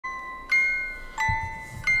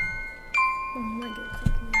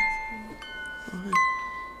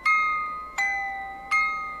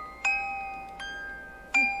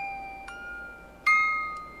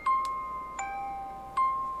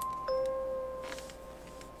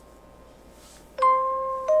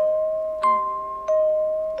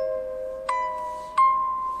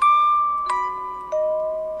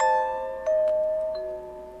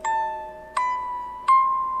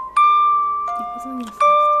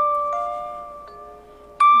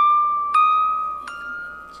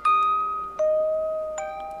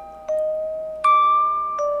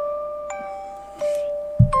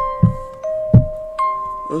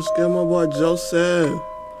Let's get my boy Joseph.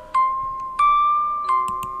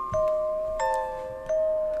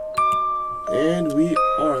 And we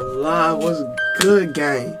are live. What's good,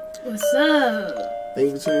 gang? What's up?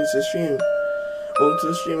 Thank you for tuning into the stream. Welcome to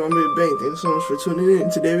the stream. I'm Big Bang. Thank you so much for tuning in.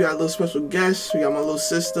 Today we got a little special guest. We got my little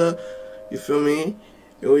sister. You feel me?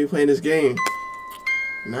 And we'll be playing this game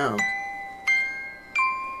now.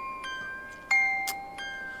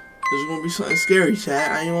 There's gonna be something scary,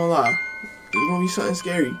 chat. I ain't gonna lie. There's gonna be something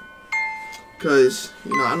scary. Cause,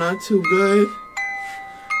 you know, I'm not too good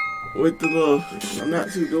with the little, I'm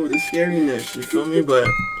not too good with the scariness, you feel me? But,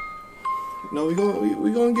 you know, we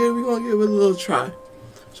gonna give it a little try.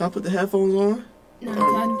 Should I put the headphones on? No,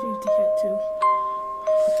 I need you to hear too.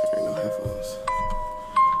 Alright, no headphones.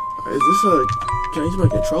 Alright, is this a, can I use my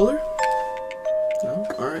controller? No?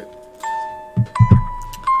 Alright.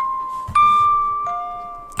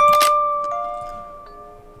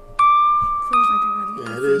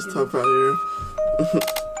 Yeah, it is tough out here.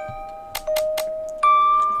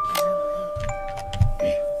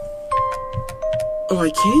 Oh, I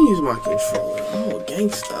can use my controller. Oh,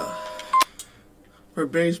 gangsta.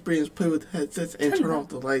 Barbarian Springs play with headsets and turn off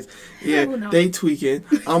the lights. Yeah, they tweaking.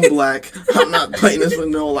 I'm black. I'm not playing this with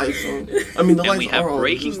no lights on. I mean, the lights are on. And we have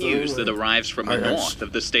breaking news that arrives from the north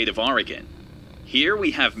of the state of Oregon. Here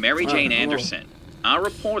we have Mary Jane Anderson, our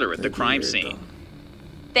reporter at the crime scene.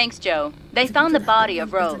 Thanks, Joe. They found the body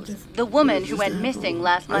of Rose, the woman who went missing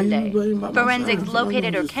last Monday. Forensics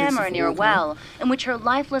located her camera near a well, in which her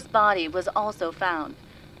lifeless body was also found.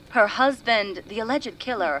 Her husband, the alleged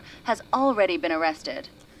killer, has already been arrested.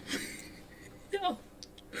 No.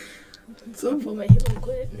 So, I'll my hit real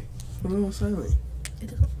quick. put it on silent.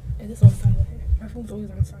 It is on silent. My phone's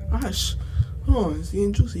always on silent. Gosh, hold on, it's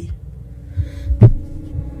getting juicy.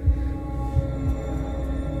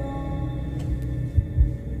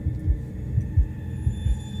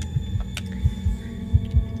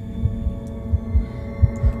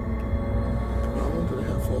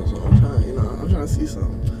 I'm trying to see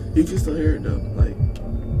something. You can still hear it though, like,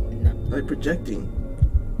 No. like projecting.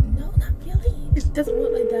 No, not really. It doesn't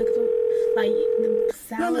look like that. Like the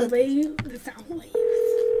sound wave, the sound waves.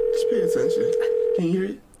 Just pay attention. Can you hear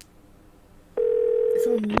it? It's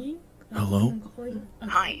on me. Hello? Okay.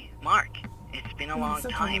 Hi, Mark. It's been a long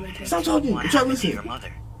time since Stop talking. what I'm trying to happened to listen. your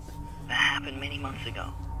mother. That happened many months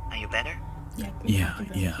ago. Are you better?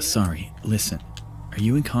 Yeah, sorry. Listen, are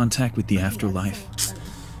you in contact with the afterlife?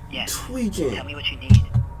 Yes. Tweaking. Tell me what you need.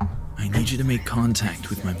 I need you to make contact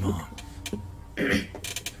with my mom.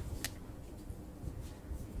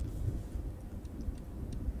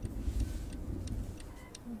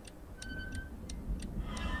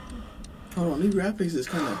 Hold on, these graphics is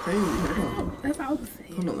kind of crazy. Hold on. That's all the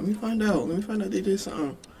same. Hold on, let me find out. Let me find out they did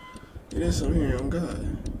something. They did something here, oh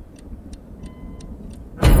God.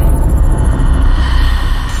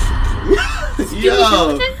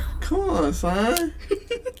 Yo! Come on, son.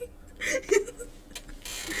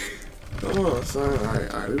 Come on, son.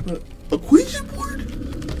 Alright, we put a Ouija board?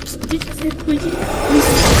 Did you say Ouija?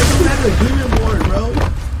 It's not a demon board, bro.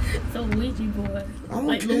 It's a Ouija board. I don't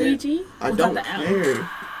Like care. Luigi? I don't care.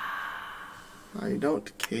 I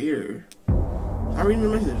don't care. I read the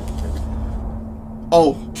message.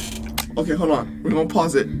 Oh. Okay, hold on. We're gonna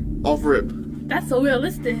pause it. Off rip. That's so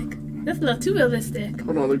realistic. That's a little too realistic.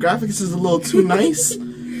 Hold on, the graphics is a little too nice. And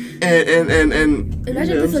Imagine you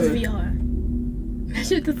know this what was I'm saying? VR.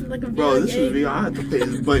 Imagine this was like a VR Bro, this game. is VR. I had to play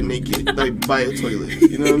this butt naked, like by a toilet.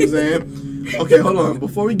 You know what I'm saying? Okay, hold on.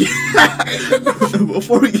 Before we get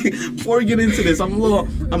before we get into this, I'm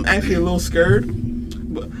actually a little scared.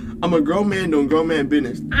 But I'm a grown man doing grown man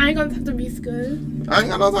business. I ain't gonna have to be scared. I ain't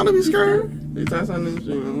got no time to be scared. It's not something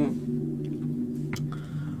interesting.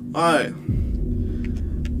 Alright.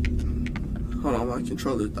 Hold on, my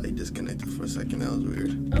controller like disconnected for a second. That was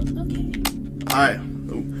weird. Oh, okay. Alright.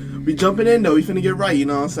 We jumping in though. We finna get right, you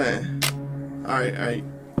know what I'm saying? Alright.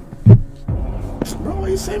 Bro, why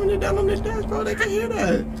you saving it down on this dash, bro? They can hear that.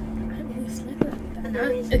 I didn't really sleep like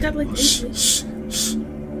that. It got like Shh.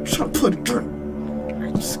 Trying to put it down.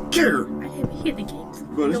 I'm scared. I didn't even hear the games.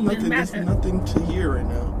 Bro, there's nothing to hear right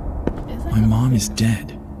now. My mom is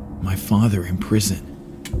dead. My father in prison.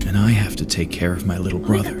 And I have to take care of my little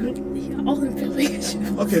brother. All in feelings.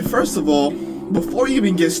 Okay, first of all, before you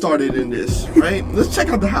even get started in this, right? Let's check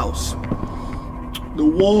out the house. The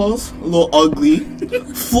walls, a little ugly.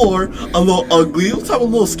 Floor, a little ugly. What type of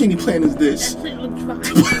little skinny plant is this?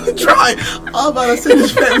 Dry. I was about to say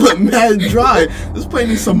this plant look mad dry. This plant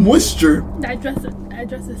needs some moisture. That dress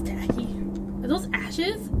is tacky. Are those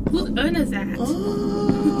ashes? Whose urn is that?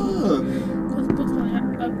 Ah.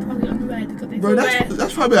 Probably underrated. Bro,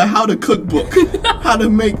 that's probably a how to cook book. How to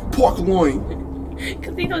make pork loin.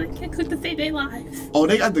 Because they know they can't cook to save their lives. Oh,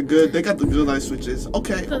 they got the good light switches.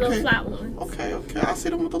 Okay, So okay. the flat ones. Okay, I see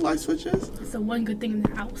them with the light switches. It's the one good thing in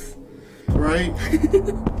the house. Right? It's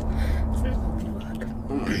not a plug.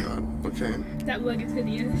 Oh my god. Okay. That plug is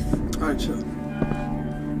hideous. Alright, chill.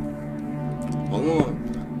 Hold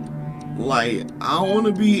on. Like, I don't want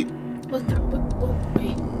to be... What's that?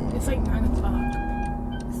 Wait. It's like 9 o'clock.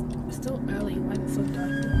 It's still early. Why is it so dark?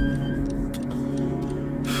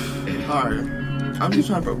 Alright. I'm just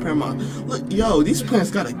trying to prepare my... Look, yo, these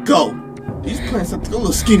plants gotta go. These plants have to go,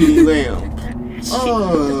 little skinny lamb.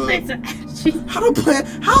 The plants are ashy. How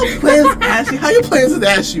plants ashy? How your plants is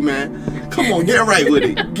ashy, man? Come on, get right with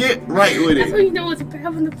it. Get right with That's it. when you know it's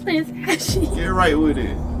bad when the plant's ashy. Get right with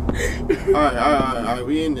it. Alright,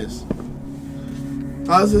 we in this.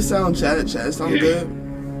 How does this sound, chat? Chat, sound good?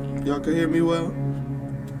 Y'all can hear me well?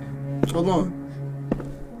 Hold on.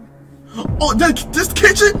 Oh, this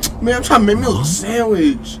kitchen? Man, I'm trying to make me a little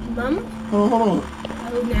sandwich. Mama? Hold on.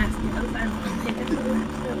 That was nasty.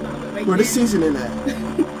 Where the seasoning at?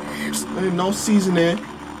 There ain't no seasoning.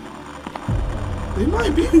 They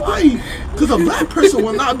might be white. Because a black person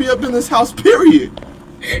will not be up in this house, period.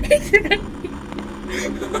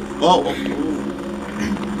 Oh.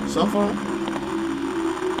 Cell phone?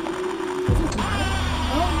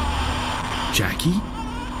 Jackie?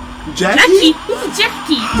 Jackie? Who's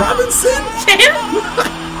Jackie? Robinson? Champ?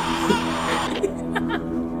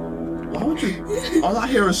 Why would you? All I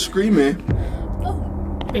hear is screaming. Oh,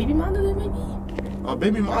 baby monitor maybe? Oh,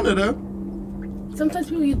 baby monitor. Sometimes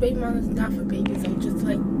people use baby monitors not for babies, so just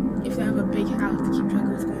like if they have a big house to keep track of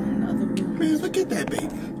what's going on in the other room. Man, look at that baby.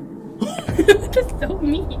 That's so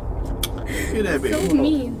mean. Look at that baby. So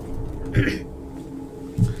mean.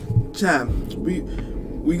 Cham,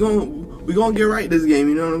 we gonna get right this game.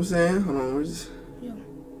 You know what I'm saying? Hold on, we're just. Yo.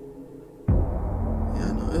 Yeah,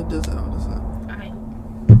 I know it does that all the time. Alright.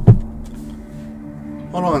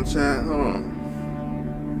 Hold on, chat. Hold on.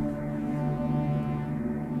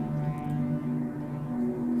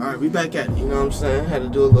 Alright, we back at it. You know what I'm saying? Had to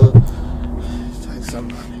do a little. Type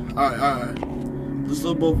something. Alright. This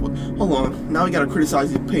little boy. Hold on. Now we gotta criticize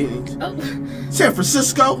these paintings. Oh. San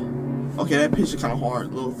Francisco. Okay, that picture kind of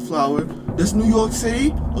hard. Little flower. This New York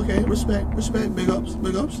City. Okay, respect. Big ups.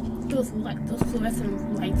 Those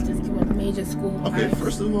fluorescent lights just give up major school Okay, vibes.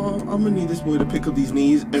 first of all, I'm gonna need this boy to pick up these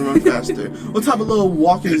knees and run faster. What type of little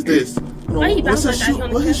walk is this? Why you What's bounce his like that?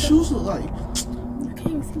 You What his wanna shoes look like? I can't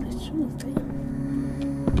even see the shoes, damn.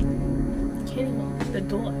 I can't even open the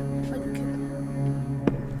door. Like,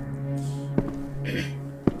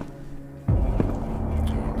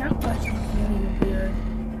 that question is really weird.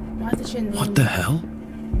 Why is the shit What the hell?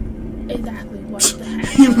 Exactly, what the heck?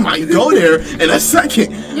 He might go there in a second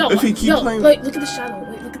if he keep playing. Like, look at the shadow.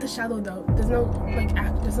 Wait, look at the shadow though. There's no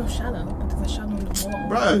there's no shadow, but there's a shadow on the wall.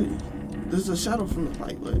 Bruh, there's a shadow from the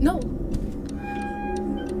light. Like, No.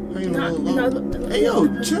 hanging a No, little low. Hey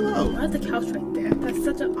yo, chill out. Why is the couch right there? That's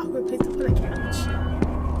such an awkward place to put a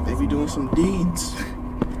couch. They be doing some deeds.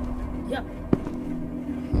 Yep.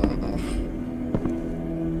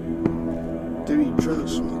 They be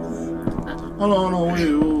drugs smoking. Hold on, wait,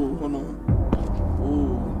 hold on.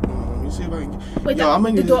 Ooh, let me see if I can. Wait, Yo, I'm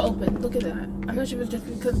gonna the need door open. Look at that. I'm not sure if it's just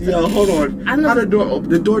because. Yo, hold on. I know. How the door open?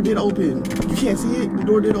 The door did open. You can't see it? The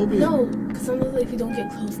door did open. No, because sometimes like, if you don't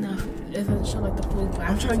get close enough, it doesn't show like the full back.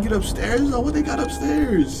 I'm trying to get upstairs. Oh, what they got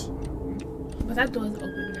upstairs? But that door is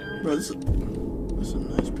open now. Bro, this is a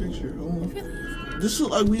nice picture. Oh. It really is. This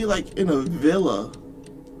look like we like in a villa.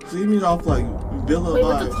 See me off like villa Wait,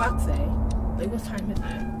 what's the vibes. clock say? Like, what time is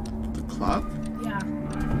it? The clock? Yeah.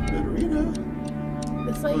 Better read that.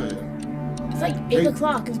 It's like What? it's like 8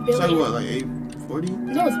 o'clock. It's It's barely. like what, like 8:40?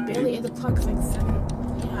 No, it's barely 8 o'clock. It's like 7.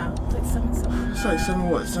 Yeah, it's like 7 something. It's like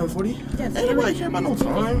 7:40? Yeah, it's Ain't nobody care about no it's 8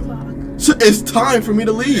 time. o'clock. So it's time for me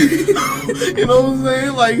to leave. You know what I'm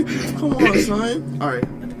saying? Like, come on, son. Alright.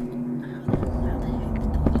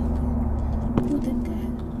 Who did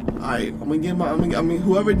that? Alright, I'm gonna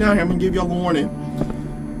whoever down here, I'm gonna give y'all a warning.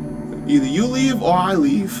 Either you leave or I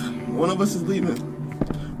leave. One of us is leaving.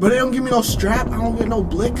 But they don't give me no strap, I don't get no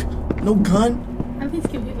blick, no gun. At least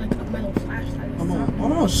give me like a metal flashlight or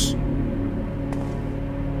Hold on, something.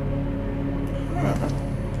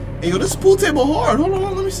 Hey yo, this pool table hard. Hold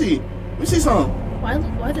on, let me see. Let me see something. Why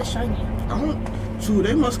is it shiny? I don't. Shoot,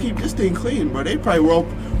 they must keep this thing clean, bro. They probably were all.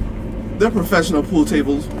 They're professional pool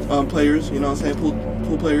tables players. You know what I'm saying?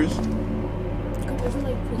 Pool players. Isn't,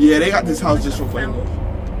 like, pool Yeah, they got this house like just a for playing. felt?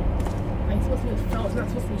 Like, it's supposed to be a felt. It's not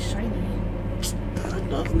supposed to be shiny. That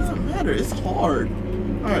does not matter. It's hard.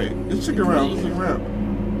 All right, let's check around. Let's check around.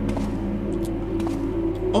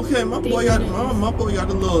 Okay, my boy got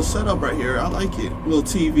a little setup right here. I like it. Little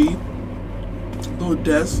TV, little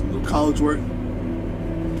desk, little college work.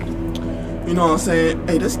 You know what I'm saying?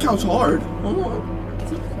 Hey, this couch hard. Hold on. Is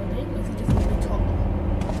he coding or is he just really tall?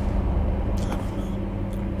 I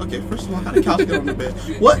don't know. Okay, first of all, how did the couch get on the bed?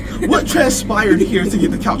 What transpired here to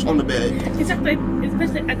get the couch on the bed? Exactly,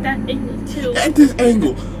 especially at that angle too. At this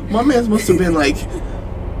angle, my man must have been like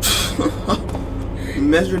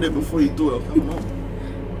measured it before he threw it. Come on.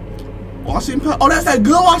 Washing powder. Oh, that's that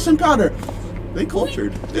good washing powder. They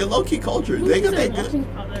cultured. They're low-key cultured. They got that good. Washing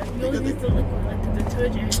powder. You only use the liquid like the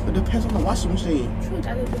detergent. It depends on the washing machine. True,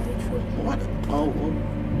 that is really true. What? Oh, well,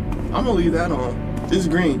 I'm gonna leave that on. It's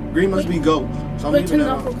green. Green must be go. So I'm Wait, leaving turn it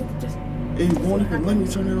that off. on. Just, It won't even let me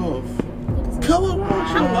turn it off. Come on,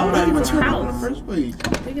 why would I even turn it on in the first place?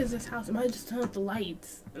 how big is this house? It might just turn off the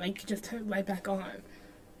lights. Like, just turn it right back on.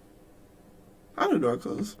 How the door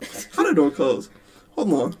close? How the door close?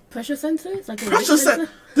 Hold on. Pressure sensors? Like a Pressure light sensor.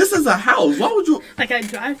 This is a house. Why would you? Like at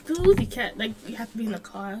drive-thrus, you can't, like, you have to be in the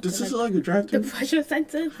car. Does to, this look like a drive-thru? the pressure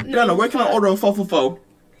sensors? No, where can I order a 4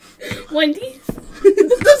 Wendy's?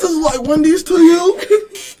 This is like Wendy's to you?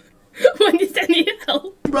 Wendy's, I need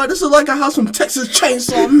help. Bro, this is like a house from Texas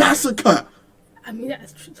Chainsaw Massacre. I mean,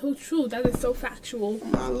 that's so true. That is so factual.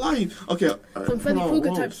 My life. Okay. All right, Some Freddy hold on, Krueger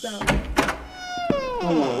whoa, type stuff.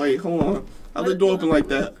 Hold on, wait, hold on. How the door open like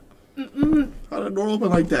that? How the door open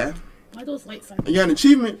like that? Why those lights on? You got an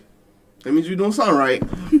achievement. That means you're doing something right.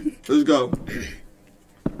 Let's go.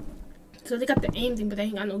 So they got the aim thing, but they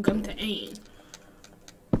ain't got no gun to aim.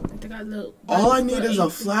 Like they got a little. All I need is a aim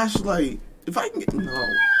thing. flashlight. If I can get no.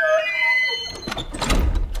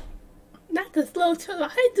 Not the slow turn.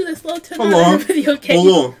 I do the slow turn Hold on on. in the video game.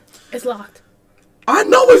 Hold on. It's locked. I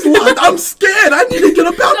know it's locked. I'm scared. I need to get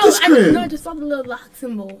about this crib. I just saw the little lock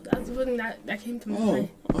symbol. That's the thing that came to my Oh, mind.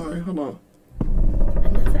 alright, hold on.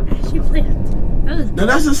 And that's an ashy plant. That is Now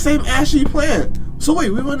that's the same ashy plant. So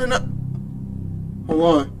wait, we went in a... Hold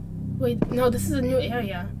on. Wait, no, this is a new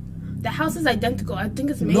area. The house is identical. I think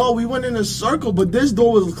it's made. No, we went in a circle, but this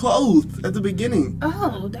door was closed at the beginning.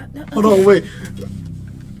 Oh, that. Hold on, wait.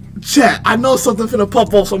 Chat, I know something finna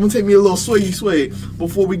pop off, so I'm gonna take me a little sway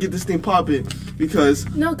before we get this thing popping. Because...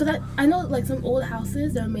 No, because I know, like, some old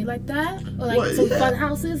houses that are made like that. Or, like, What? some Yeah. fun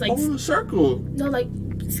houses. Like, in a circle. no, like,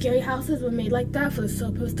 scary houses were made like that for the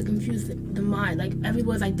sole purpose to confuse the mind. Like,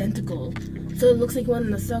 everywhere's identical. So it looks like you went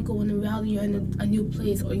in a circle when in reality you're in a new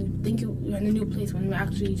place. Or you think you're in a new place when you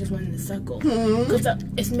actually just went in a circle. Because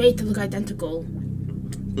it's made to look identical.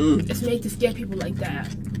 It's made to scare people like that.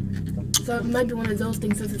 So it might be one of those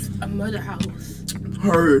things since it's a murder house.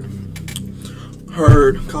 Heard.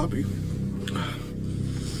 Copy.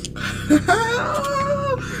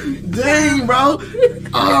 Dang, bro.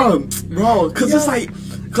 Bro, cause it's like,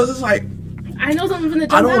 I know something's gonna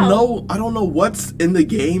jump I don't out. know what's in the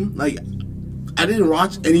game. Like, I didn't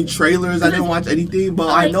watch any trailers. I didn't watch anything, but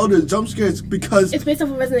I know there's jump scares because It's based off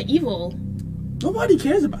of Resident Evil. nobody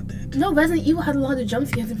cares about that. No, Resident Evil had a lot of jump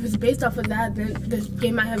scares. If it's based off of that, then this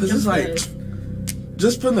game might have Cause jump it's like, scares.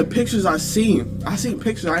 just from the pictures I seen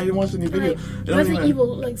pictures. I didn't watch any video. Like, It don't Resident even-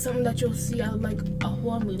 Evil, like something that you'll see out of like a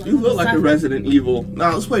horror movie. You look like a sci-fi. Resident Evil.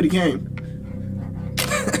 Now let's play the game.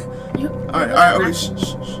 All right, wait, shh.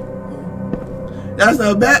 That's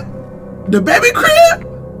the baby crib.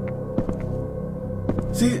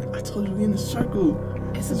 See, I told you we in a circle.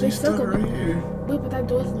 It's a We big started circle. right here. Wait, but that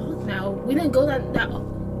door's locked now. We didn't go that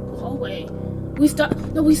hallway. We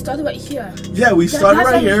started right here. Yeah, we started last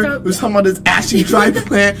right time we here. started- We was talking about this ashy dry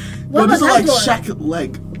plant. What But this is about like that door? shack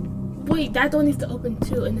leg. Wait, that door needs to open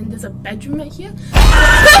too, and then there's a bedroom right here.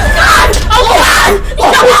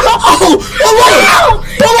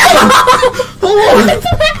 Hold on.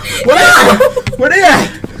 Where they at?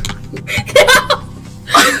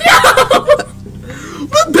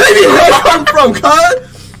 Where baby head come from,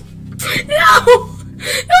 cuz?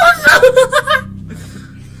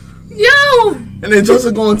 Yo! And then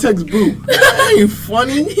Joseph go and text Boo. That ain't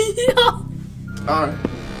funny. Yo! Alright.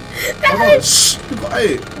 Hold on. Shh. Be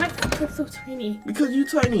quiet. Why is that kid so tiny? Because you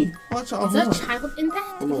tiny. Watch out. Is there a child in that?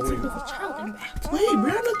 Hold on, Looks like wait. there's a child in that. Wait,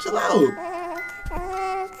 Brianna, chill out.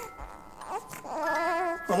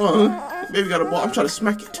 Hold on. Baby got a ball. I'm trying to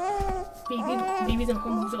smack it. Babies and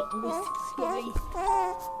homies are always scary.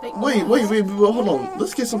 Like, Wait, hold on.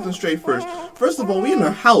 Let's get something straight first. First of all, we in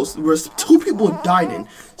a house where 2 people died in.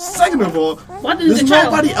 Second of all, Why did there's the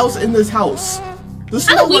child? nobody else in this house. There's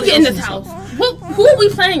How do we nobody get in else this house? Who are we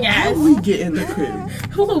playing How as? do we get in the crib?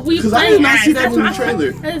 Who are we 'Cause I playing did not as? see that That's in the my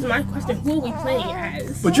trailer. That is my question. Who are we playing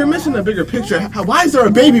as? But you're missing a bigger picture. Why is there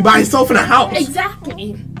a baby by itself in a house?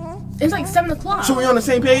 Exactly. It's like 7 o'clock. So we on the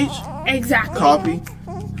same page? Exactly. Copy.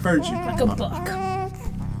 Virgin. Like a book.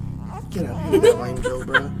 Get out of here, lame Joe,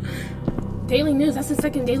 bro. Daily News. That's the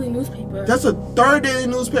second daily newspaper. That's a third daily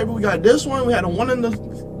newspaper. We got this one. We had the one in the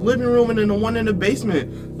living room and then the one in the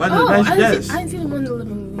basement. By the nice desk. I didn't see the one in the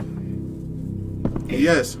living room.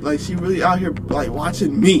 Yes, like she really out here like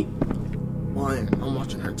watching me. Well, I'm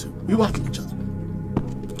watching her too. We watching each other.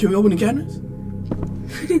 Can we open the cabinets?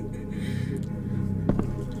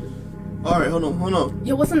 Alright, hold on.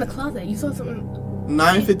 Yo, what's in the closet? You saw something.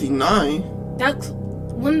 9:59. That's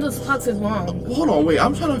one of those clocks is wrong. Hold on, wait.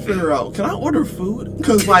 I'm trying to figure out. Can I order food?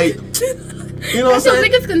 Because like, you know what I'm That's your saying?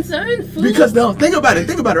 biggest concern, food. Because now, think about it,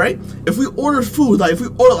 right? If we order food, like if we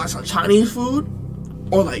order like some Chinese food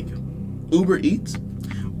or like Uber Eats,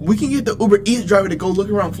 we can get the Uber Eats driver to go look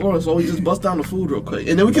around Florida, so we just bust down the food real quick,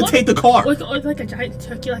 and then we can take the car. Or like a giant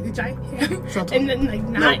turkey, like a giant ham, Stop and then like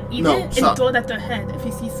not eat it stop. and throw it at their head if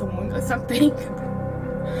you see someone or something.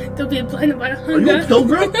 They'll be blinded by the hunger. Are you a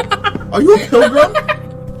pilgrim? Are you a pilgrim?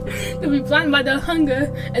 They'll be blinded by the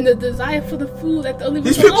hunger and the desire for the food that the only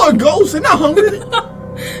These people are ghosts. They're not hungry.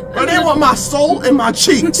 But they want my soul and my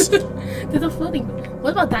cheeks. There's a floating.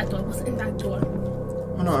 What about that door? What's in that door?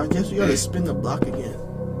 Oh no, I guess we gotta spin the block again.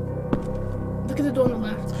 Look at the door on the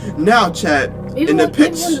left. Now, chat, Maybe in the one- maybe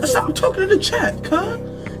pictures, one of the- stop talking to the chat,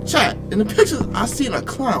 cuz. Chat, in the pictures, I seen a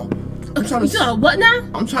clown. I'm trying You to. saw a what now?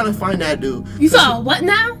 I'm trying to find that dude. You saw a what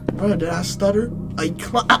now? Bro, did I stutter? Like,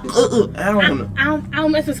 I don't know. I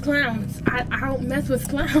don't mess with clowns. I don't mess with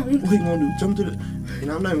clowns. What he gonna do? Jump to the. You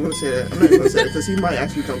know, I'm not even gonna say that. I'm not even gonna say that because he might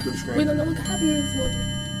actually come through the We screen. don't know what could happen in this one.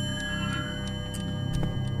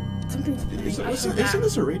 Something's playing. I Isn't forgot.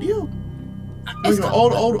 this a radio? It's Like an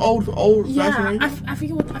called- old fashioned Yeah,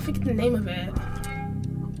 radio? I forget the name of it.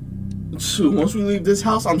 Shoot, once we leave this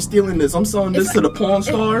house, I'm stealing this. I'm selling this It's to the like- pawn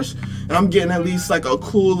stars, and I'm getting at least like a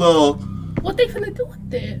cool little. What they finna do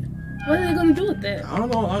with it? What are they gonna do with it? I don't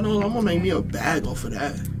know. I'm gonna make me a bag off of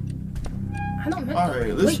that. I don't know. All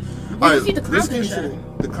right, let's. Wait, All you right, see the clown let's get picture? into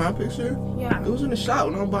the clown picture. Yeah. It was in the shot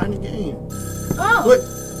when I was buying the game. Oh. What?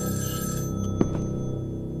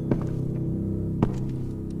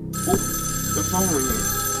 Oh, the phone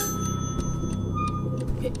ringing.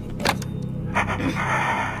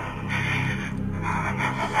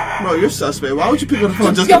 Bro, you're suspect. Why would you pick up the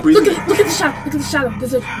phone just Yo, to breathe? look at the shadow. Look at the shadow.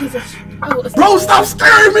 There's a. Oh, it's Bro, stop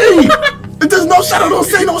scaring me! If there's no shadow, don't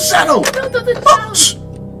say no shadow. No, there's a Oh, shadow. shh.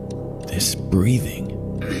 This breathing.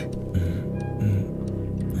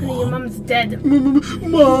 Honey, your mom's dead.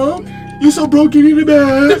 Mom, you so broke in the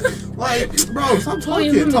bed. Like, bro, stop Oh,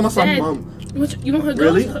 talking. your Tell my mom's son, dead. mom. You want her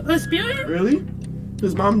Really? ghost? Her spirit? Really?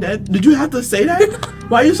 His mom dead? Did you have to say that?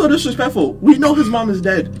 Why are you so disrespectful? We know his mom is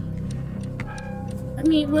dead. I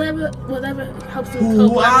mean, whatever helps him Ooh,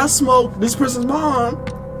 cope. I smoke this person's mom.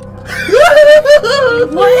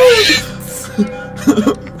 What?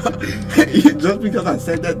 Just because I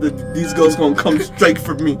said that, these ghosts gonna come straight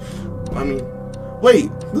for me. I mean, wait,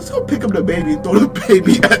 let's go pick up the baby and throw the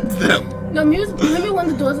baby at them. No, maybe one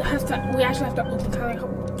of the doors has to. We actually have to open. Kind of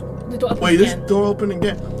like the door opens Wait, this again. door open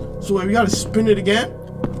again. So wait, we gotta spin it again?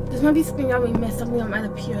 There's might be something that we missed. Something that might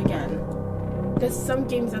appear again. There's some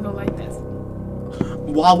games that are like this.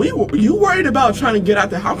 While you worried about trying to get out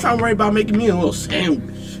the house, I'm trying to worry about making me a little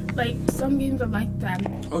sandwich. Like some games are like that.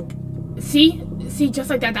 Okay. See, just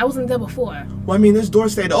like that. That wasn't there before. Well, I mean, this door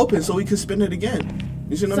stayed open, so we could spin it again.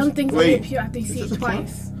 You see what I'm Some things saying? only Wait, appear after you is see this it a clock?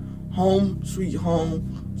 twice. Home, sweet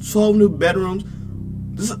home, 12 new bedrooms.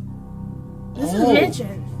 This is This is a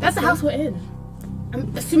mansion. That's the house we're in.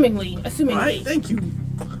 Assumingly. Right, thank you.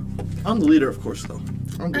 I'm the leader, of course, though.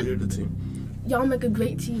 I'm the leader of the team. Y'all make a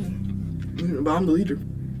great team. But I'm the leader.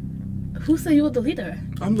 Who said you were the leader?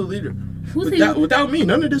 I'm the leader. Who said you? Without me,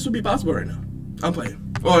 none of this would be possible right now. I'm playing.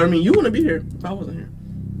 Or, I mean, you wouldn't be here if I wasn't here.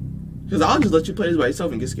 Because I'll just let you play this by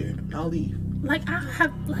yourself and get scared. I'll leave. Like I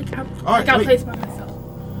have, Alright, I'll wait. play this by myself.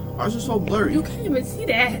 Why is it so blurry? You can't even see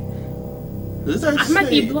that. Does that I might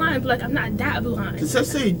be say? blind, but like I'm not that blind. Does that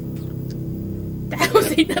say? That don't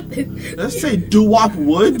say nothing. Does that say Doo-Wop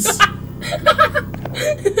Woods?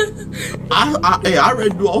 I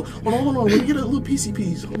read Doo-Wop. Hold on. Let me get a little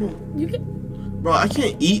PCPs. Hold on. You can. Bro, I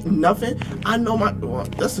can't eat nothing. I know my. Well,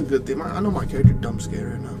 that's a good thing. I know my character dumb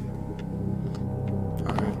scared right now.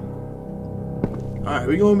 Alright,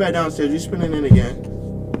 we're going back downstairs. You're spinning in again.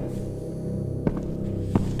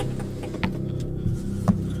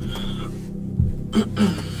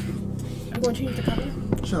 I'm going to change the color.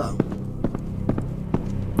 Shut up.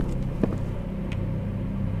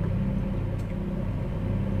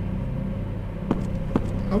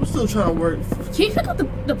 I'm still trying to work. Can you pick up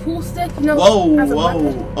the pool stick? You know, Whoa, as a weapon?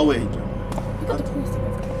 whoa. Oh, wait. Pick up the pool stick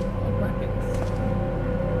as a weapon.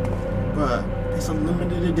 Bruh, It's a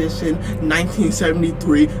limited edition,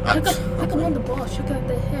 1973. Pick up one of the balls, check out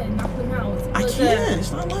their head, knock them out. I can't.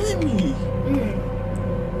 It's not letting me.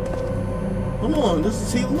 Come on,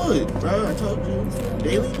 see, look, bro. I told you.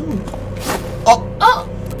 Daily news. Oh!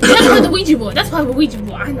 That's for the Ouija board. That's for the Ouija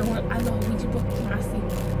board. I know a Ouija board when I see it.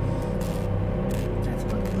 That's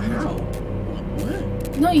for the Ouija How? board.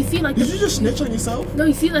 What? No, you see like Did you just snitch on yourself? No,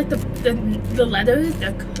 you see like the letters,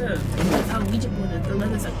 they're curved. That's how Ouija board is. The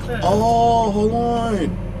letters are curved. Oh, hold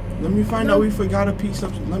on. Let me find out. We forgot a piece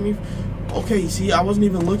of. Okay, see, I wasn't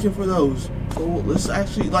even looking for those. So let's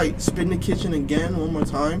actually like spin the kitchen again one more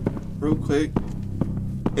time, real quick,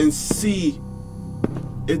 and see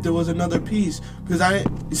if there was another piece. Because I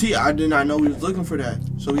did not know we was looking for that.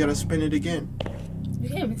 So we gotta spin it again. You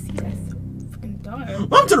can't even see that. It's so freaking dark.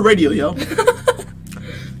 Welcome to the radio, yo.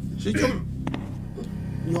 She come.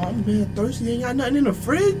 Yo, I'm being thirsty. Ain't got nothing in the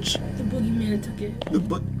fridge. The boogeyman took it.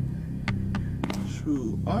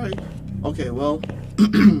 True. Alright. Okay, well.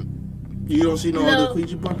 You don't see no other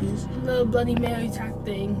Ouija board piece? Little Bloody Mary type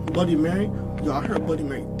thing. Bloody Mary? Yo, I heard Bloody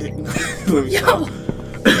Mary dick. Yo!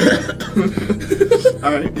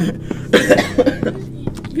 Alright.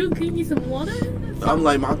 You give me some water? I'm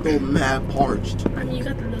like, my throat mad parched. I mean, you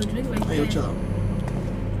got the little drink right Hey, there. yo, chill out.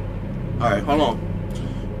 Alright, hold on.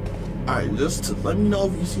 Alright, just let me know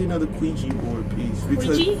if you see another Ouija board piece.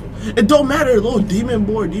 Because Ouija? it don't matter, little demon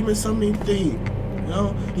board, demon summoning thing. You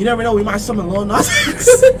know? You never know, we might summon Lil Nas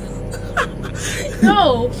X.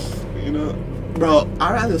 No! You know? Bro,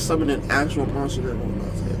 I'd rather summon an actual monster than Lil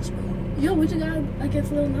Nas X, bro. Yo, what you got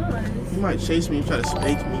against Lil Nas? You might chase me and try to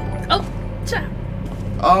spank me. Oh, chat.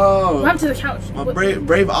 Oh. What happened to the couch? My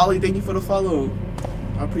brave Ollie, thank you for the follow.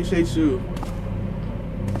 I appreciate you.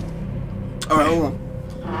 Alright, hold on.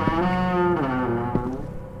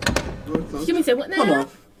 Excuse me, say what now? Hold on.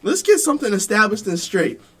 Let's get something established and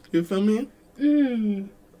straight. You feel me?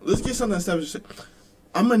 Let's get something established and straight.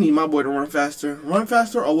 I'm gonna need my boy to run faster. Run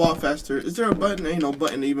faster or walk faster? Is there a button? Ain't no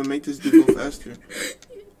button to even make this dude go faster.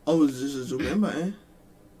 Oh, is this a zoom in button?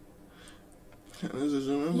 There's a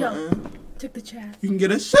zoom in button. Check the chat. You can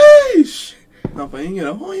get a sheesh. No, but you can get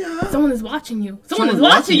a oh yeah. Someone is watching you. Someone is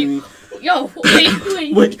watching you. Yo,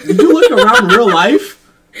 wait. Wait, did you look around real life?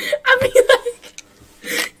 I mean, like,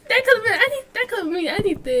 that could have been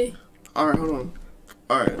anything. Alright, hold on.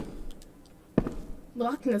 Alright.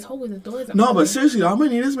 Blocking this hole with the doors. No, but seriously, I'm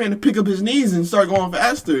gonna need this man to pick up his knees and start going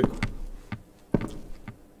faster.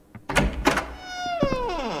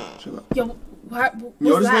 Chill out. Yo, what's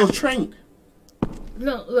Yo, this that? little train.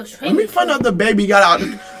 No, little train. Let me find out the baby got out.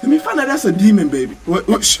 Let me find out that's a demon baby. What?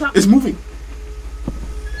 It's moving.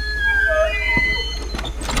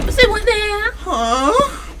 Say what there? Huh?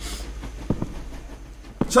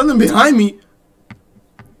 Something behind me.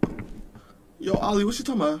 Yo, Ollie, what you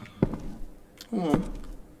talking about? Hold on.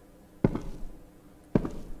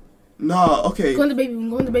 Nah, okay. Go in the baby room.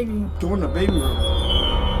 Go in the baby room. Go in the baby room.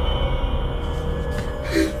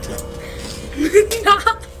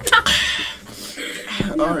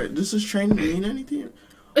 Alright, does this train mean anything?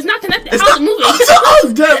 It's not connected. It's How's not it moving? I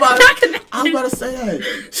was dead about It's not connected. I was about to say that.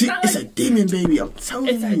 See, it's a demon baby. I'm telling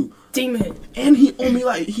It's you. a demon. And he owe me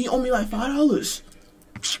like $5.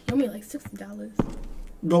 Owe me like $60.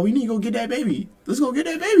 Bro, we need to go get that baby. Let's go get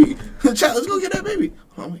that baby. Chat, let's go get that baby.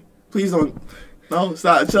 Hold on, wait. Please don't. No,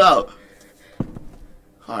 stop. Chill out.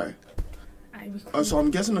 Alright. So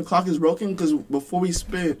I'm guessing the clock is broken because before we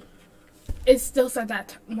spin. It still said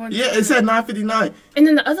that morning. Yeah, it said 9:59. And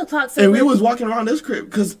then the other clock said. And we was walking around this crib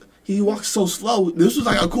because he walks so slow. This was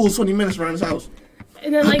like a cool 20 minutes around his house.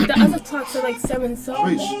 And then like the other clock said like 7 so.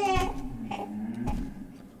 Wait, oh,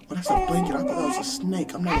 that's a blanket. I thought that was a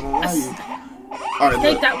snake. I'm not gonna lie to you. Alright,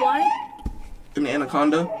 Snake look. that wide? An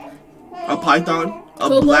anaconda. A python. A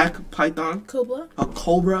Cobra? black python. Cobra? A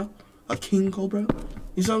cobra. A king cobra.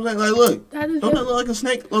 You see what I'm saying? Like, look. Don't that look like a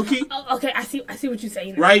snake, low key? Oh, okay, I see what you're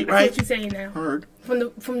saying now. Right. I see what you're saying now. Heard.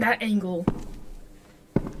 From that angle.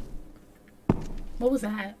 What was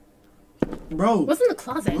that? Bro. What's in the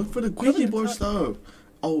closet? Look for the Ouija board stuff.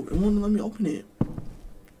 Oh, it won't let me open it.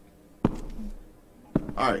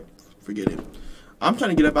 Alright, forget it. I'm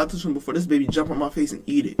trying to get up out this room before this baby jump on my face and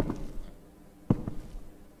eat it.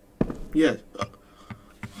 Yeah.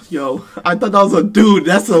 Yo, I thought that was a dude.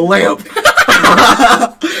 That's a lamp. Yo,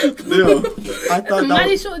 I thought That's a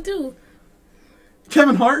mighty short dude.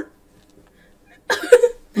 Kevin Hart?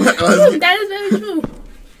 That is very true.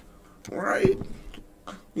 Right.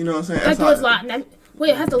 You know what I'm saying? That door's locked.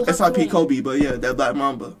 Wait, I have to lock SIP the door. Kobe, but yeah, that Black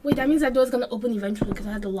Mamba. Wait, that means that door's gonna open eventually because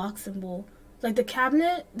I had the lock symbol. Like the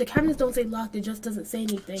cabinets don't say locked. It just doesn't say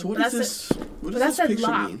anything. So what but does this? What does that this said picture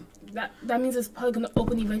lock. mean? That means it's probably gonna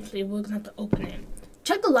open eventually. We're gonna have to open it.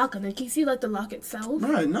 Check the lock on it. Can you see like the lock itself?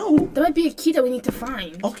 Right, no. There might be a key that we need to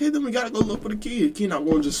find. Okay, then we gotta go look for the key. The key not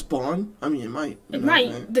going to just spawn. I mean, it might. It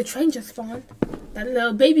might. The train just spawned. That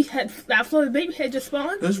little baby head, that Florida baby head just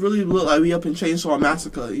spawned. This really look like we up in Chainsaw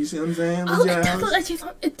Massacre. You see what I'm saying? Oh, it does look like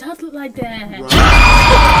Chainsaw. It does look like that.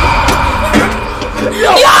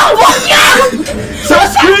 Yo! Stop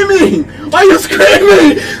screaming! Why are you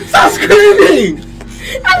screaming? Stop screaming!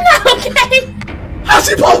 I'm not okay. How's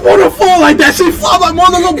she supposed to fall like that? She fell like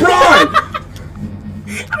more than LeBron!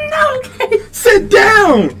 I'm not okay. Sit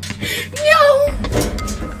down!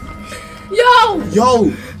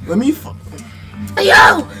 Yo! Let me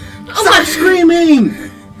Yo! Stop screaming!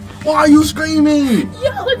 Why are you screaming?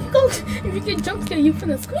 Yo, if you get jump scared, you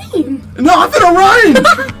finna scream. No, I'm finna run!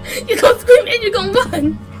 You gonna scream and you gonna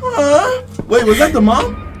run. Huh? Wait, was that the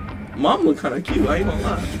mom? Mom looked kinda cute, I ain't gonna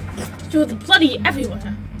lie. She was bloody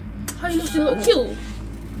everywhere. How you know she look cute?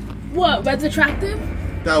 What, Red's attractive?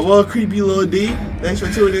 That was creepy, Lil D. Thanks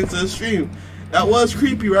for tuning into the stream. That was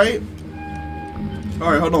creepy, right?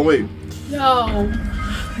 Alright, hold on, wait. Yo.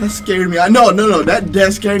 That scared me. No,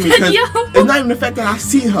 that scared me because Yo. it's not even the fact that I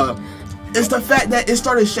see her. It's the fact that it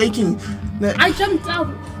started shaking. I jumped out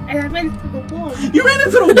and I ran into the wall. You ran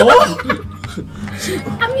into the wall?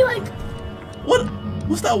 I mean, like...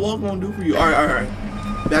 What's that wall gonna do for you? Alright.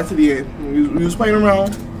 Back to the end. We was playing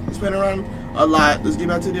around. A lot. Let's get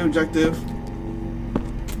back to the objective.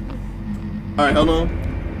 Alright, hold on.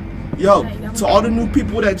 Yo, to all the new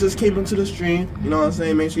people that just came into the stream, you know what I'm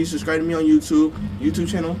saying? Make sure you subscribe to me on YouTube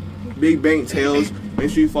channel, Big Bang Tales. Make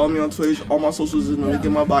sure you follow me on Twitch. All my socials is in the link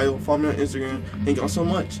in my bio. Follow me on Instagram. Thank y'all so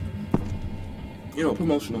much. You know,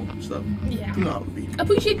 promotional stuff. Yeah. You know how it be.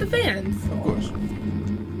 Appreciate the fans. Of course.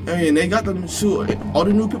 And they got them all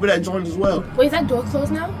the new people that joined as well. Wait, is that door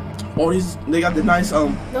closed now? They got the nice No,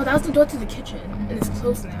 that was the door to the kitchen, and it's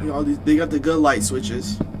closed now. You know, they got the good light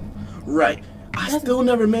switches. Right. I still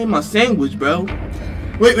never made my sandwich, bro.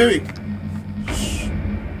 Wait. Shh.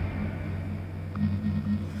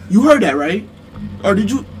 You heard that, right? Or did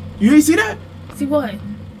you didn't see that? See what?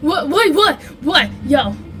 What?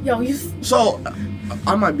 Yo, you... So,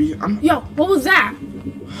 I might be... Yo, what was that?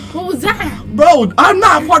 Bro, I'm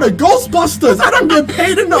not part of Ghostbusters. I don't get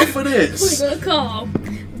paid enough for this. Who you gonna call?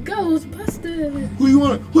 Ghostbusters. Who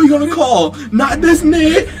you gonna call? Not this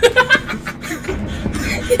nigga.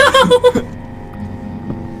 Yo.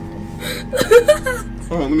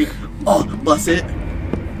 Hold on, let me... Oh, bust it.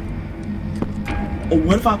 Oh,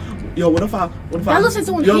 what if I... That looks like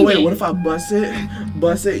someone Yo, wait, hanging. what if I bust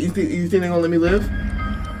it? You think they're gonna let me live?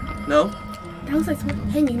 No? That looks like someone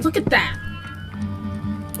hanging. Look at that.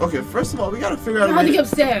 Okay, first of all, we gotta figure out How to get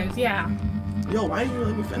upstairs, yeah. Yo, why didn't you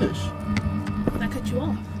let me finish? I cut you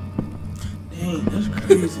off. Dang, that's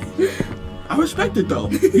crazy. I respect it, though.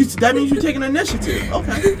 That means you're taking initiative.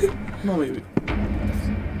 Okay. No, wait.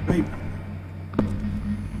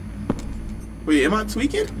 Wait, am I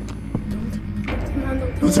tweaking?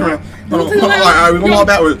 Don't turn around. Hold on. Alright, we're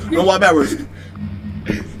gonna walk backwards.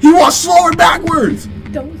 He walks slower backwards!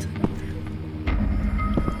 Don't.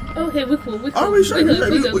 Okay, we're cool. Are we sure?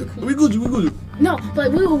 We good. No,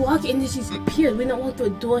 but we were walking and then she appeared. We don't walk through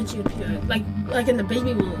a door and she appeared. Like in the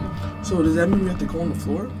baby room. So does that mean we have to go on the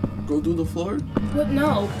floor? Go through the floor? What?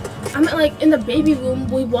 No. I meant like in the baby room,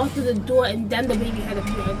 we walked through the door and then the baby had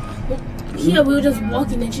appeared. Here we were just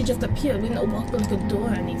walking and she just appeared. We didn't walk through like a door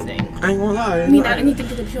or anything. I ain't gonna lie. I mean that anything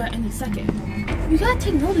could appear at any second. You gotta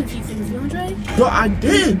take note of these things, Andre. Bro, I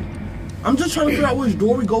did. I'm just trying to figure out which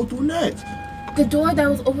door we go through next. The door that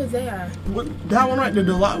was over there. What, that one right there,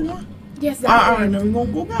 the locked one? Yes, that Alright, one. then we're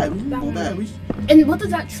gonna go back. And what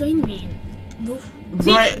does that train mean?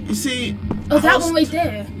 Right, you see... Oh, that one right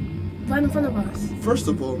there. Right in front of us. First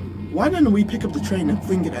of all, why didn't we pick up the train and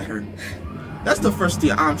fling it at her? That's the first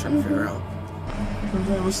thing I'm trying to figure out.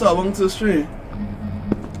 What's up? Welcome to the stream.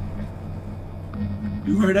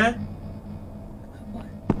 You heard that?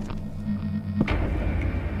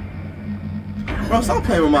 Bro, stop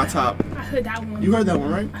playing with my top. I heard that one. You heard that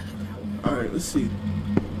one, right? I heard that one. Alright, let's see.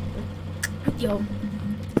 Yo.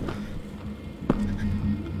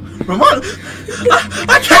 Ramona!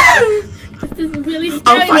 I can't! This is really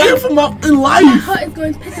scary. I'm fighting for my life! My heart is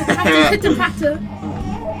going pitter-patter, pitter-patter.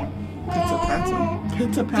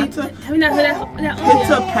 Pitter-patter? Have you not heard that audio?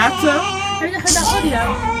 Pitter-patter? Have you not heard that audio?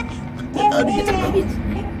 It's a baby.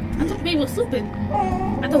 I thought the baby was sleeping.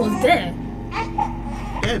 I thought it was dead.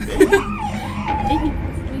 Yeah, baby. Baby.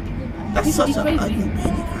 That's such a crazy. ugly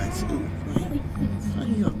baby cry too. I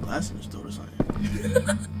need a glass in the store or something.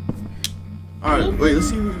 Alright, wait, let's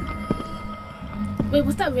see. Wait,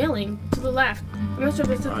 what's that railing? To the left. I'm not sure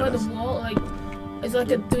if it's part of the wall or like it's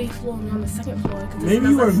like a 3 floor and on the 2nd floor. Maybe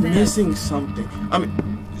you are missing something. I mean,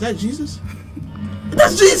 is that Jesus?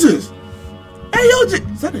 That's Jesus! Hey, yo,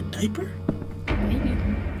 is that a diaper? Maybe.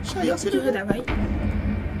 Shall y'all see You heard that, right?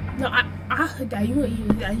 No, I heard that. You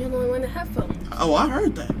heard that. You're the only one that had headphones. Oh, I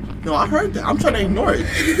heard that. No, I heard that. I'm trying to ignore it.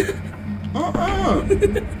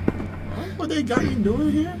 What they got you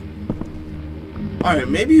doing here? Alright,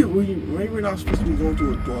 maybe we're not supposed to be going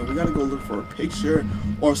through a door. We gotta go look for a picture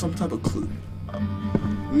or some type of clue.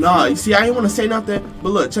 Nah, you see, I didn't want to say nothing, but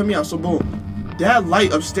look, check me out. So, boom, that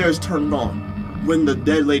light upstairs turned on when the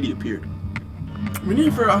dead lady appeared. We need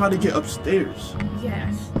to figure out how to get upstairs.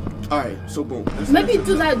 Yes. Alright, so boom. Maybe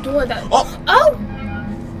through that door that... Oh!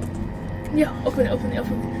 Yeah, open it.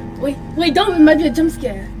 Wait, don't, it might be a jump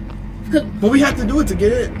scare. But we have to do it to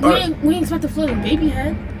get it. We ain't expect a floating baby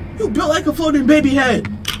head. You built like a floating baby head.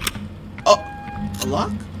 Oh, a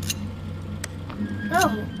lock?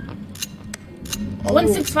 Oh.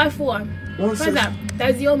 1654. Try that.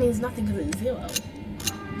 That 0 means nothing because it's 0.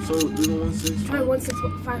 So do the 16. Try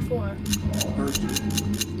 1654.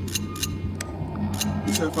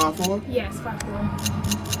 You said 54? Yes, 54.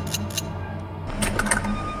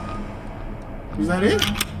 Was that it?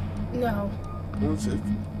 No.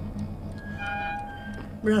 16.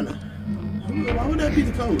 Brianna, why would that be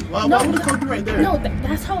the code? Why would the code be right there? No,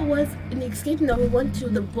 that's how it was in the escape room. We went to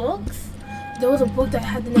the books. There was a book that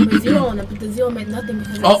had the number 0 on it, but the 0 meant nothing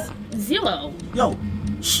because it's 0. Yo.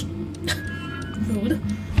 Shh. Rude.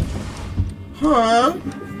 Huh?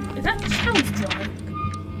 Is that child's drawing?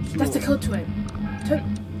 That's the code to it.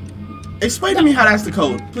 Explain to me how that's the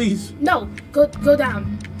code, please. No, go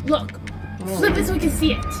down. Look. Flip it so we can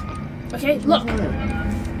see it. Okay, look.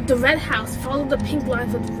 The red house. Follow the pink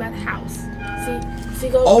lines of the red house. See,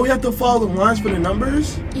 go. Oh, we have to follow the lines for the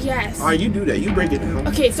numbers? Yes. Alright, you do that. You break it down.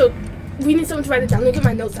 Okay, so we need someone to write it down. Let me get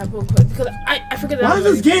my notes out real quick because I forget that. Why is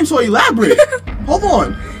this game so elaborate? Hold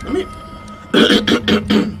on. Let me.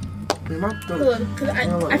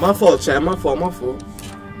 My fault, Chad. My fault.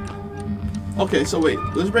 Okay, so wait.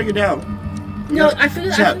 Let's break it down. No, I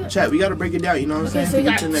figured. Chat. We gotta break it down. You know what I'm saying? So we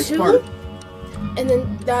got to the next 2, part. and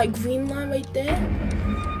then that green line right there,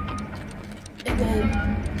 and then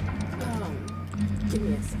give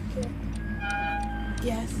me a second.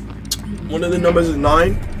 Yes. One of the numbers is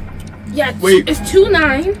 9. Yeah. Wait. It's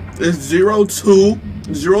 29. It's 0, 2,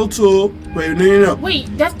 0, 2. Wait, no.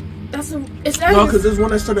 Wait, that's it's no, because there's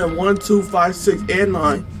one that started at 1, 2, 5, 6, and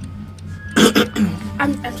 9.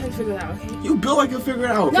 I'm trying to figure it out. Okay. You built like you figure it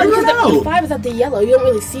out. No, figure it out. The 5 is at the yellow. You don't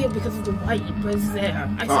really see it because of the white, but it's there.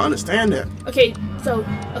 I understand that. Okay, so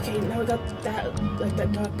now we got that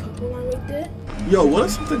that dark purple line right there. Yo, what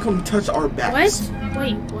if something come touch our backs? What?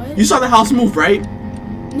 Wait, what? You saw the house move, right?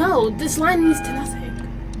 No, this line leads to nothing.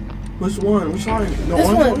 Which one? Which line? No, this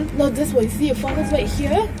one. No, this way. See, if follows right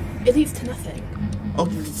here, it leads to nothing. Oh,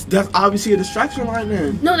 that's obviously a distraction line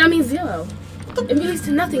then. No, that means 0. It leads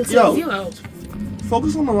to nothing, so 0.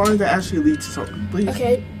 Focus on the lines that actually lead to something, please.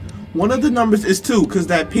 Okay. One of the numbers is 2, because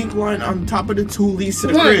that pink line on top of the 2 leads to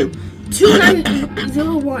the crib.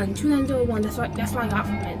 2901. 2901. That's what I got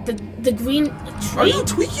from it. The green tree. Are you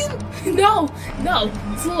tweaking? No.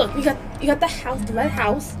 So look, you got the house, the red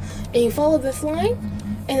house, and you follow this line,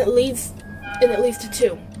 and it leads to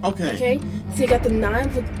 2. Okay. So you got the 9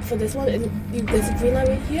 for this one, and there's a green line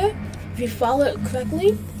right here. If you follow it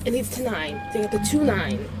correctly, it leads to 9. So you got the 2,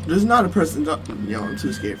 9. There's not a person. Yo, I'm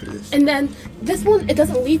too scared for this. And then this one, it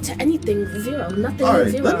doesn't lead to anything. 0. Nothing. All right.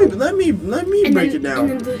 0. Let me break it down.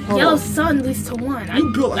 And then the yellow sun leads to 1.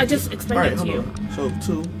 I just explained it to you. So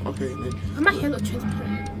 2. Okay. Then. How my hair look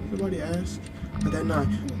transparent? Nobody asked. But that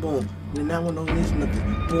 9. Boom. Then that one don't lead to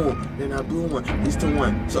nothing. Boom. Then that blue one leads to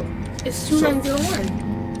 1. So. It's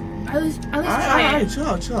 2901. At least try Alright, it. chill.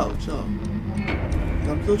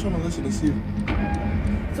 I'm still trying to listen to see.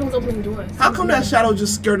 Someone's opening doors. How come that shadow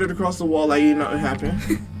just skirted across the wall like nothing happened?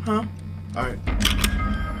 Huh? Alright.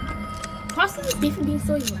 Crossing is different being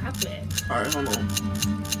so elaborate. Alright, hold on.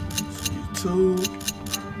 2,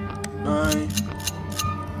 9,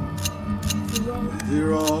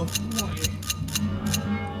 0, 1.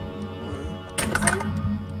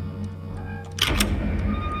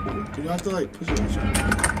 Do you have to like push it?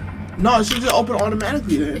 No, it should just open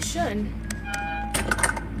automatically then. It should.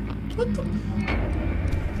 What the?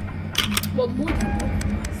 What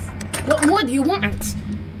more do you want?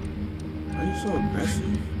 Why are you so aggressive?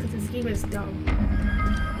 Because this game is dumb.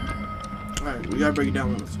 Alright, we gotta break it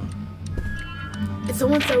down one more time. If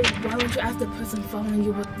someone said, why would you ask the person following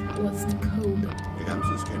you what's the code? I'm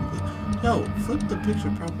so scared. Yo, flip the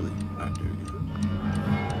picture properly. Alright, there we go.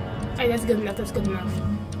 Alright, that's good enough. That's good enough.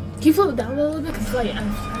 Can you float it down a little bit? Cause like,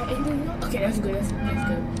 okay, that's good. That's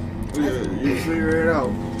good. Yeah, you figure it out.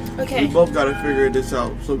 Okay. We both gotta figure this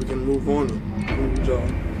out so we can move on.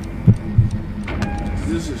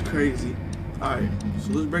 This is crazy. Alright,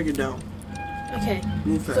 so let's break it down. Okay.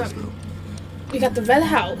 Move fast though. You got the red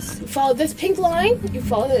house. You follow this pink line. You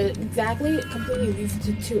follow it exactly. Completely leads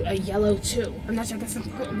to a yellow 2. I'm not sure if that's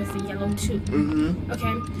important, but it's a yellow 2. Mm-hmm.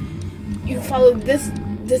 Okay. You follow this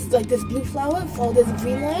blue flower. Follow this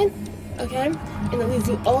green line. Okay. And it leads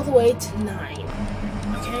you all the way to 9.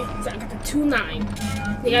 Okay. So I got the 2, 9.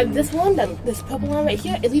 Then you have this one, this purple line right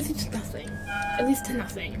here. It leads you to nothing. It leads to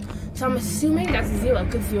nothing. So I'm assuming that's 0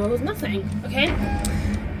 because 0 is nothing. Okay.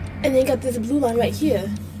 And then you got this blue line right here.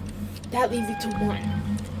 That leads you to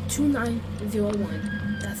 1.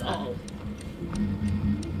 2901. That's all.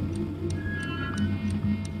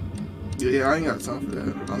 Yeah, I ain't got time for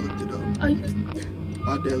that. I looked it up. Are you?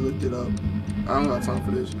 I did looked it up. I don't got time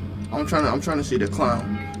for this. I'm trying to see the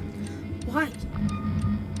clown. Why?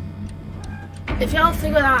 If y'all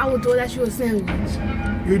figure it out, I will DoorDash you a sandwich.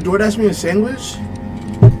 You DoorDash me a sandwich?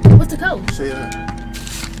 What's the code? Say that.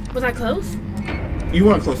 Was I close? You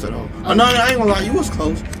weren't close at all. Oh, no, I ain't gonna lie. You was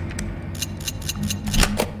close.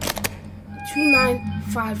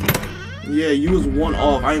 2951. Yeah, you was 1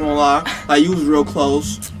 off. I ain't gonna lie. Like, you was real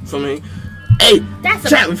close for me. Hey, That's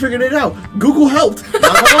chat, we figured it out. Google helped.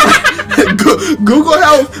 Google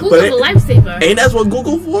helped. Google's a lifesaver. Ain't that what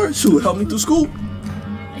Google for? Shoot, help me through school.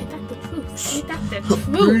 Ain't that the truth? Ain't that the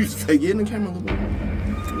truth? Hey, get in the camera a little bit.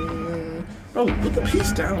 Bro, put the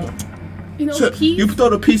piece down. You know, So, peace. you throw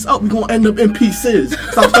the piece up, we gonna end up in pieces.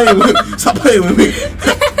 Stop playing with me. Stop playing with me.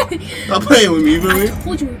 Stop playing with me, you feel me? I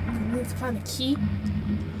told you you need to find a key.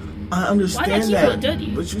 I understand Why that key that. feel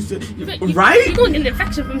dirty? But you said, You- right? You're going to get an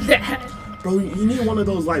infection from that. Bro, you need one of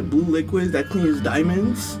those like blue liquids that cleans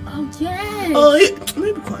diamonds. Oh, yes. Oh, yeah. Let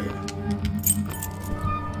me be quiet.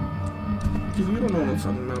 Cause we don't know what I'm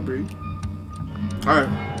talking about, Bree. Alright.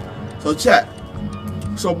 So chat.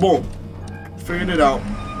 So boom. Figured it out.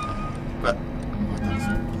 But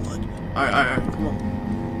Alright, come on.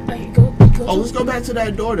 Alright, go. Oh, let's go back to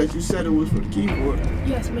that door that you said it was for the keyboard.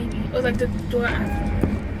 Yes, maybe. It was like the door after.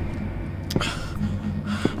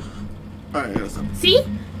 Alright, that's up. See?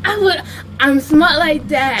 I'm smart like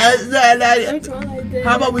that. I'm smart like that.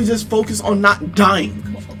 How about we just focus on not dying?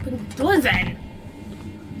 Open the door then.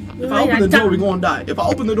 If I open the door, we're gonna die. If I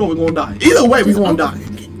open the door, we're gonna die. Either way, we're gonna die.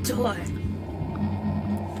 Door.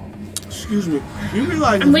 Excuse me. You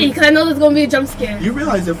realize? I'm waiting because I know there's gonna be a jump scare. You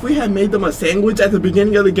realize if we had made them a sandwich at the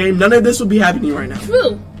beginning of the game, none of this would be happening right now.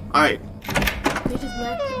 True. Alright. They just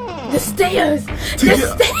the stairs. The Yeah.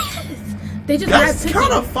 stairs. They just That's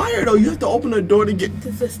kind of fire though. You have to open the door to get.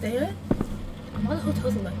 Does the stairs? A lot of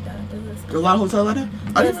hotels are like that. A lot of hotels like that?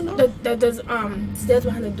 I didn't even know. There's stairs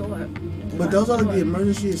behind the door. But those are like the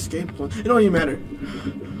emergency escape ones. It don't even matter.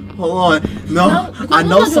 Hold on. No, No, I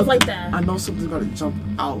know hotels something. like that. I know something's about to jump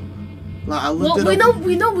out. Like I looked it Well, up.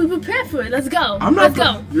 we know we prepared for it. Let's go. I'm not. Let's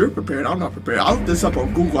go. You're prepared. I'm not prepared. I looked this up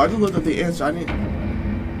on Google. I just looked up the answer. I didn't.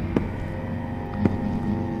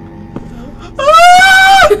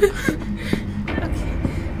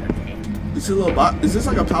 Okay. Is it a little box? Is this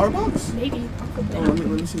like a power box? Maybe. Oh, let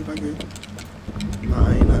me see if I can. Nah,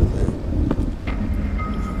 ain't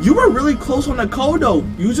nothing. You were really close on the code though.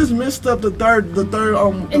 You just missed up the third. And the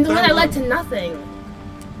one that led to nothing.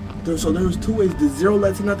 So there was 2 ways. The 0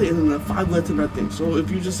 led to nothing, and then the 5 led to nothing. So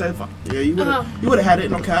if you just said 5, yeah, you would have had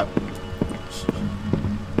it. No cap.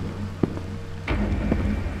 We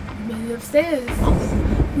made it upstairs.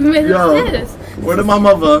 We made it Yo, upstairs. where did my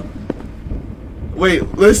mother? Wait,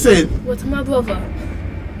 listen. What's my brother?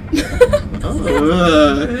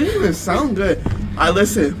 It didn't even sound good. Alright,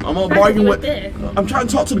 listen. I'm gonna bargain with. I'm trying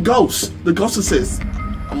to talk to the ghost. The ghostesses.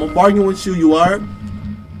 I'm gonna bargain with you. You are.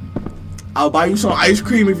 I'll buy you some ice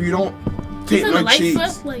cream if you don't take my cheese.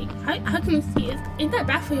 Like, how can you see it? Ain't that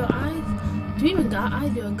bad for your eyes? Do you even got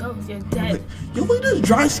eyes? You're a ghost. You're dead. Yo, look at this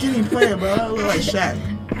dry, skinny plant, bro. I look like Shaq.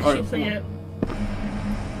 Actually, play it.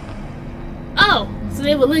 Oh, so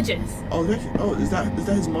they're religious. Oh, is that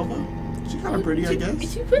his mother? She kind of pretty, I guess.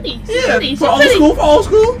 She's pretty. She's Yeah, pretty. for old school, for old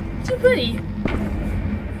school. She's pretty.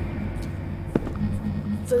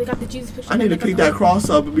 So they got the Jesus picture. I need to pick that cross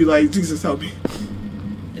up and be like, Jesus, help me.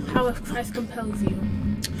 The power of Christ compels you.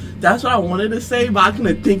 That's what I wanted to say, but I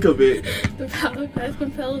couldn't think of it. The power of Christ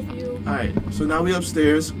compels you. Alright, so now we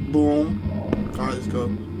upstairs. Boom. Alright, let's go.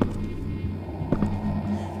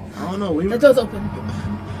 I don't know. The door's open.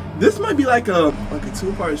 This might be like a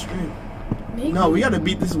 2-part stream. Maybe. No, we gotta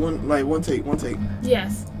beat this one take.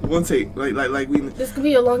 Yes. One take. Like we. This could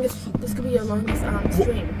be your longest. This could be your longest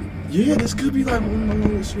stream. Yeah, this could be like one of my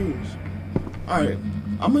longest streams. Alright,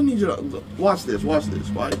 I'm gonna need you to watch this. Why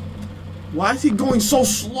is he going so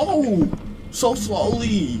slow? So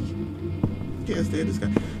slowly. Can't stand this guy.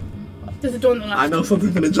 There's a door on the left. I know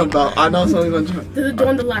something's gonna jump out. There's a door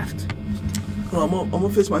on the left. Hold on, I'm gonna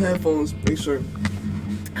fix my headphones, make sure.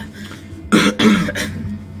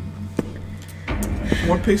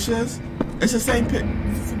 More pictures? It's the same pic.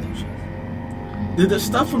 Did the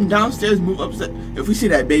stuff from downstairs move upstairs? If we see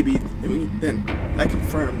that baby, then that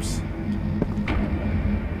confirms.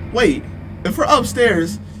 Wait, if we're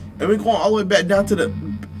upstairs and we're going all the way back down to the...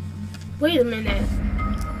 Wait a minute.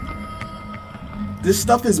 This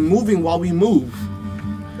stuff is moving while we move.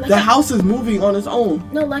 Like the house is moving on its own.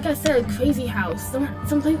 No, like I said, crazy house. Some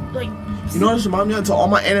place like... You know what this reminds me of? To all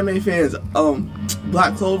my anime fans,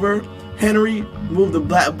 Black Clover, Henry moved to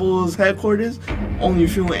Black Bull's headquarters. Only a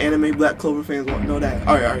few anime Black Clover fans won't know that.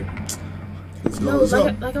 Alright. Let's go. No,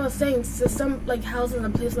 like I was saying, so some like houses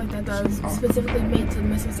and places like that that was specifically made to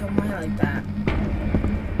mess with your mind like that.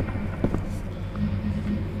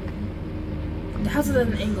 The house is at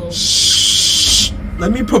an angle. Shh.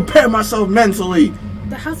 Let me prepare myself mentally.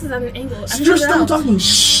 The house is at an angle. You're still talking.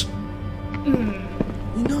 Shh. Mm.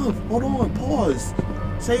 Enough. Hold on. Pause.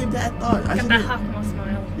 Save that thought. Got that half more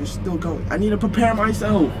smile. You're still going. I need to prepare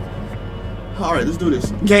myself. Alright, let's do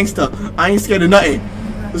this. Gangsta. I ain't scared of nothing.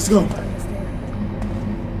 Let's go.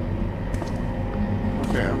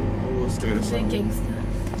 Okay, I'm a little scared of something. Gangsta.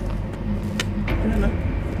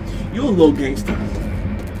 You're a little gangster.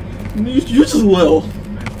 You just will.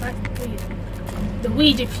 The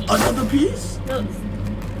Ouija piece. Another piece? No,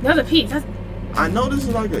 another piece. That's... I know this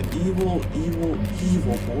is like an evil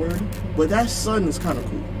board, but that sun is kind of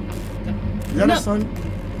cool. Is that a sun?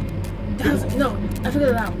 No, I figured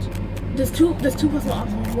it out. There's two possible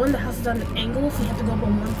options. One, the house is on an angle, so you have to go up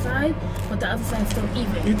on one side, but the other side is still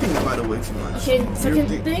even. You think about it way too much. Okay, second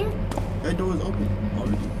thing. That door is open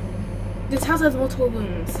already. This house has multiple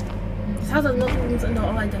rooms. This house has multiple rooms and they're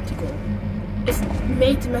all identical. It's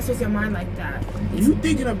made to mess with your mind like that. You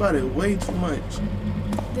thinking about it way too much.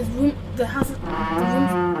 This room, the house, the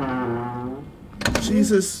room.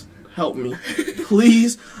 Jesus, help me,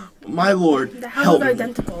 please, my Lord. The house help is me.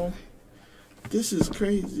 identical. This is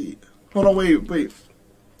crazy. Hold on, wait.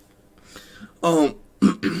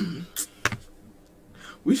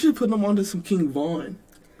 We should put them onto some King Vaughn.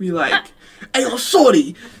 Be like, hey, yo,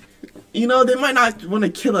 shorty. You know, they might not want to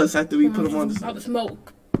kill us after we put them on All the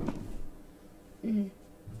smoke. Mm.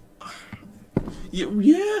 Yeah,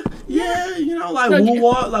 you know, like woo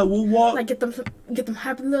walk. Like get them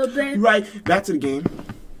happy a little bit. Right, back to the game.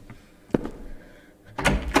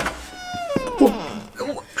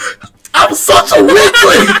 I'm such a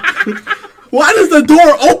weakling! Why does the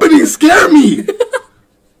door opening scare me?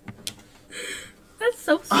 That's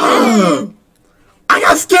so sad. I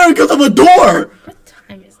got scared because of a door! What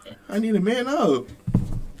time is it? I need to man up.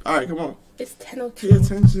 Alright, come on. It's 10:02. Pay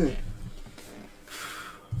attention.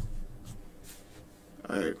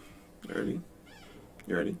 Alright, you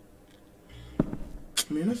ready?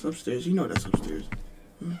 Man, that's upstairs. You know that's upstairs.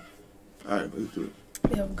 Alright, let's do it.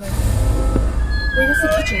 There we go. Wait, that's the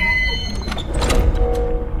kitchen.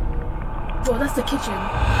 Bro, that's the kitchen.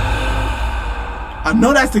 I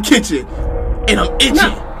know that's the kitchen, and I'm itching. No,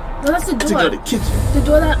 that's the door. To go to the kitchen. The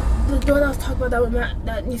door that I was talking about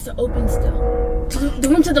that needs to open still. The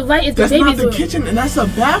room to the right is the baby room. That's not the kitchen, and that's a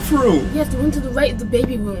bathroom. Yes, the room to the right is the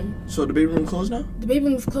baby room. So the baby room closed now? The baby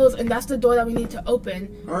room's closed, and that's the door that we need to open.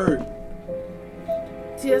 Heard.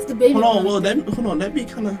 See, that's the baby room. Hold on, that'd be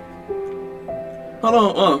kind of... Hold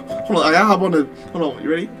on, I gotta hop on the... Hold on, you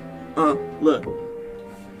ready? Look.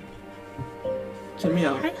 Check me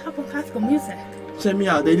out. I hop on classical music. Check me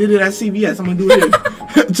out. They did it at CVS. I'm gonna do it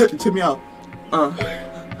here. Check me out.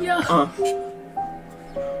 Yeah.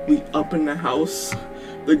 We up in the house.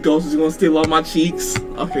 The ghost is gonna steal all my cheeks.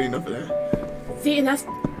 Okay, enough of that. See, and that's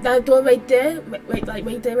that door right there.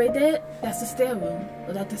 Right there. That's the stair room.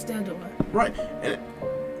 Or that's the stair door. Right. And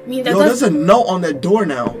there's a note on that door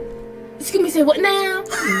now. Excuse me, say what now?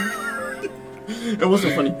 It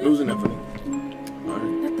wasn't funny. It wasn't that funny. Alright.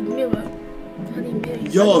 Not the mirror.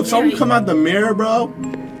 Yo, if something come out the mirror, bro.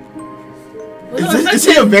 Is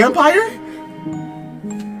he a vampire?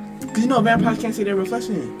 Cause you know vampires can't see their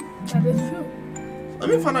reflection. That is true. Let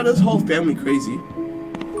me find out this whole family crazy.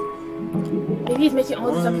 Maybe he's making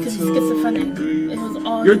all this up because he's schizophrenic. It was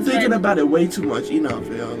all You're thinking about it way too much, enough,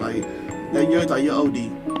 yo. Like you're OD.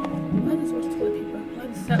 Why is this toilet paper? Why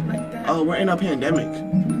is that like that? Oh, we're in a pandemic.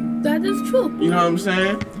 That is true. You know what I'm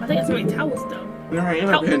saying? I think it's my towels though. We're in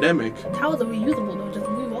a pandemic. Towels are reusable though, just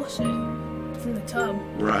rewash it. It's in the tub.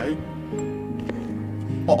 Right.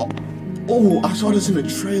 Oh, I saw this in the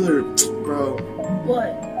trailer, bro. What?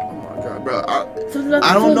 Oh my god, bro.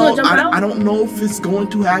 I don't know. I don't know if it's going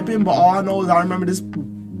to happen, but all I know is I remember this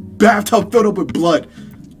bathtub filled up with blood.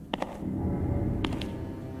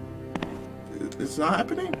 It's not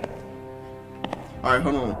happening? Alright,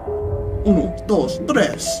 hold on. Uno, dos,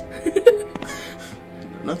 tres.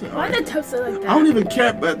 Nothing. Why Right. the tub so like that? I don't even care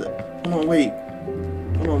about the. Hold on, wait.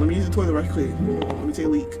 Hold on, let me use the toilet right quick. Hold on, let me take a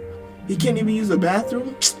leak. He can't even use the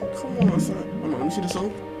bathroom? Come on, son. Hold on, let me see the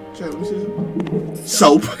soap. Check, let me see the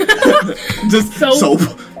soap. Just soap.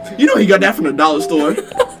 You know he got that from the dollar store.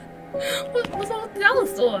 What's wrong with the dollar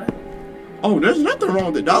store? Oh, there's nothing wrong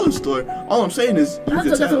with the dollar store. All I'm saying is you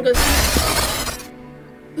can tell.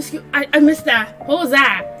 Excuse, I missed that. What was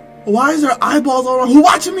that? Why is there eyeballs all around? Who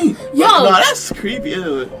watching me? Yo! No, that's creepy.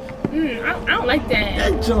 Ew. I don't like that.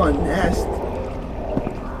 That John nasty.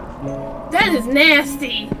 That is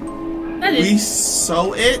nasty. That is. We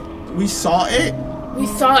saw it. We saw it. We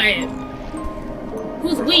saw it.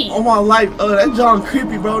 Who's we? Oh my life. That John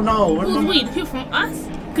creepy, bro. No. Who's we? The people from us?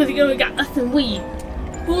 Because you only got us and we.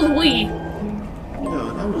 Who's we?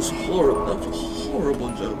 Yo, that was horrible. That was a horrible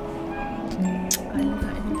joke. I don't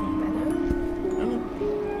got anything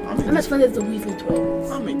I better. How much fun is the Weasley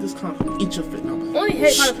twins? I'll make this comment. Eat your fit number. Only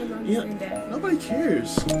Harry Potter fans understand that. Nobody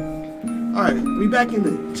cares. Alright, we back in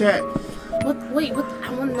the chat. Wait, what? I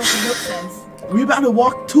want to know what the note says. We about to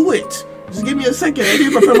walk to it. Just give me a second. I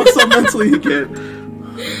need to prepare myself mentally again.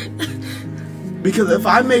 Because if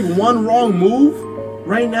I make one wrong move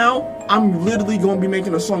right now, I'm literally going to be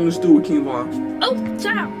making a song to stew with King Von. Oh,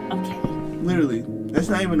 child. Okay. Literally. That's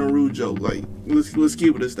not even a rude joke. Like, let's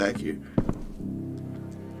keep it a stack here.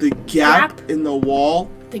 The gap in the wall.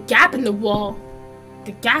 The gap in the wall.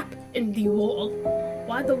 The gap in the wall.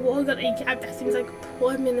 Why the wall got a gap? That seems like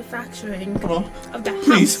poor manufacturing of the house.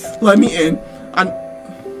 Please, let me in. I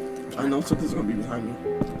know something's gonna be behind me.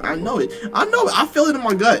 I know it. I feel it in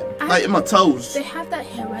my gut. Like in my toes. They have that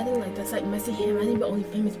handwriting like that's like messy handwriting, but only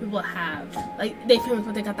famous people have. Like they famous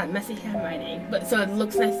but they got that messy handwriting. But so it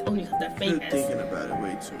looks nice only because they're famous. You're thinking about it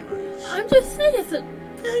way too much. I'm just saying it's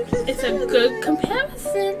a good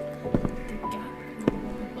comparison.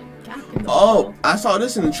 The gap in the wall. I saw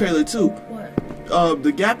this in the trailer too. What?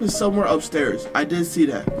 The gap is somewhere upstairs. I did see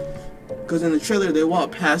that. Because in the trailer, they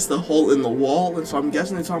walk past the hole in the wall, and so I'm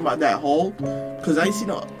guessing they're talking about that hole. Because I see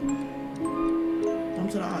no... Come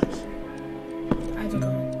to the eyes. Eyes are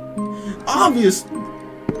going. Obvious!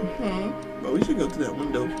 But we should go through that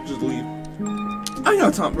window. Just leave. I ain't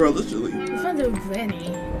got time, bro. Let's just leave. It's not the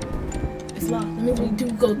granny. It's locked. That means we do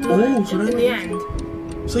go through it in the end.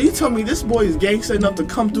 So you tell me this boy is gangster enough to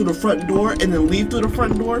come through the front door and then leave through the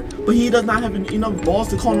front door, but he does not have enough balls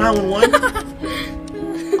to call 911?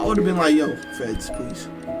 I would have been like, yo, feds, please.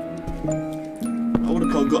 I would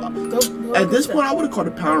have called, go. At this point, I would have called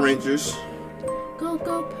the Power Rangers. Go,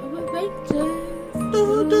 Power Rangers.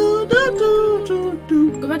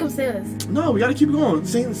 Do. Go back upstairs. No, we gotta keep going.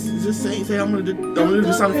 Say, I'm gonna do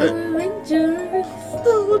the sound effect. Power Rangers.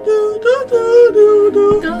 Go,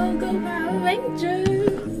 Power Rangers.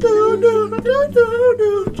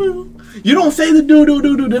 You don't say the do.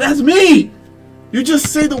 That's me. You just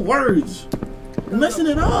say the words. You're messing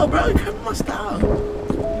it up, bro. You're copying my style.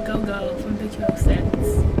 Go from Big Hero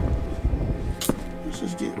Sets. Let's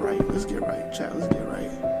just get right. Let's get right, chat. Let's get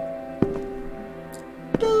right.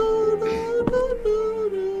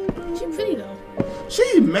 She's pretty though.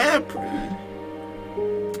 She's mad pretty.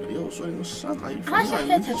 Yo, so you sound like I like her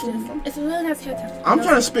hair texture. It's a really nice hair texture. I'm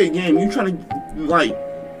trying to spit game. You trying to like,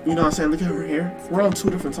 you know what I'm saying? Look at her hair. We're on two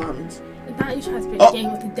different timings. Now you trying to spit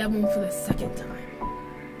game with the devil for the second time.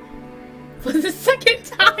 For the second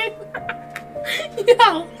time.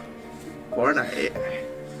 Yo. Fortnite.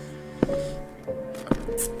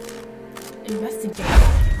 Investigate.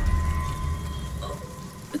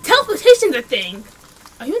 Teleportation's a thing.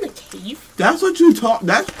 Are you in a cave? That's what you talk.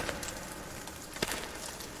 That's.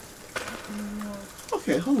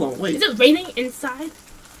 Okay, hold on. Wait. Is it raining inside?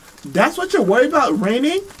 That's what you're worried about?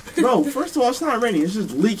 Raining? Bro, first of all, it's not raining. It's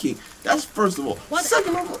just leaking. That's first of all. What?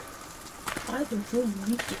 Second of all. Why is the room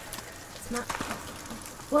leaking? It's not.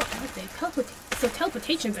 What are they? So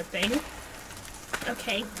teleportation's a thing.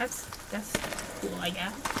 Okay, that's cool, I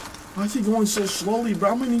guess. Why is he going so slowly,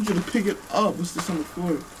 bro? I'm gonna need you to pick it up. What's this on the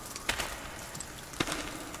floor?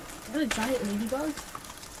 Is that a giant ladybug?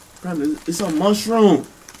 Brandon, it's a mushroom.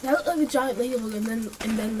 That looked like a giant ladybug and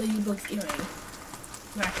then ladybug's earring.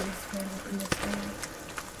 Miraculous friend in this thing.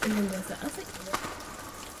 And then there's the other earring.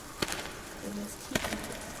 And there's key.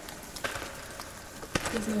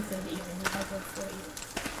 There's no third earring, I'll go for you.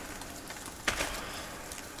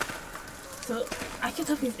 So I can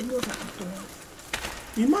tell if he's indoors or outdoors.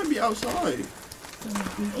 He might be outside. So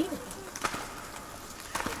maybe.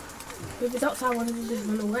 If it's outside, why doesn't he just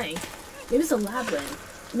run away? Maybe it's a labyrinth.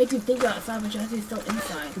 It makes me think you're outside, but you're actually still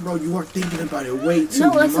inside. Bro, you are thinking about it way too no,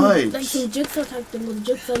 like much. like some jigsaw type thing with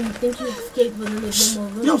jigsaw, you think you escaped, but then there's no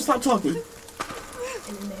more room. Yo, stop talking. And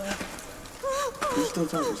then they're You're still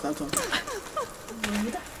talking. Stop talking.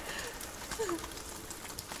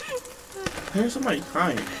 There's somebody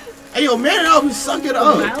crying. Hey, yo, man it up and suck it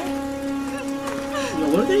up. Well? Yo,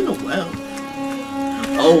 what are they in a well?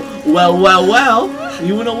 Oh, well.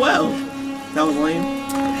 You in a well. That was lame.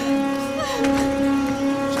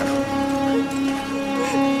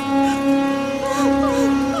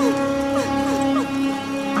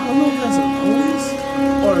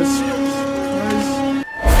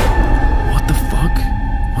 What the fuck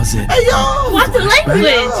was it? Hey yo! Watch the language!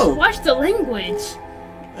 Hey, yo. Watch the language!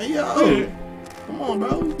 Hey yo! Come on,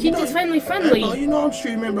 bro. Keep this family Hey, friendly. bro, you know I'm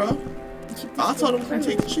streaming, bro. I told him to come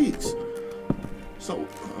take the cheeks. So,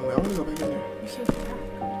 I want to go back in there.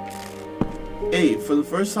 Hey, for the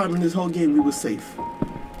first time in this whole game, we were safe.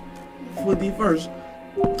 For the first.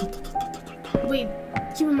 Wait,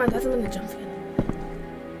 keep in mind, that's another jump scare.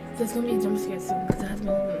 There's gonna be a jump scare soon, because that's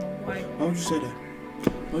why. Why would you say that?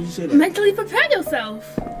 Why would you say that? Mentally prepare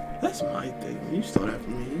yourself! That's my thing. You stole that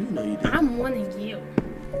from me. You know you did. I'm warning you.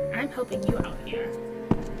 I'm helping you out here.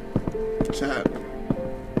 Chat.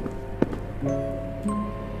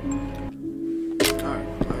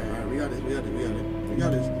 Alright. We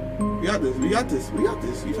got this.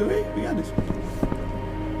 You feel me? We got this.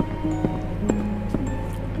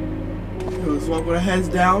 Yo, let's walk with our heads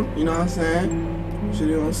down. You know what I'm saying? So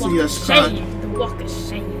they don't see us crying. The walk of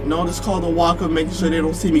shame. No, this called the walk of making sure they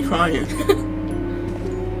don't see me crying.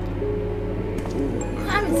 I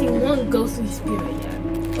haven't seen one ghostly spirit yet.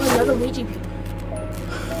 Or another Ouija people.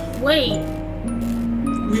 Wait.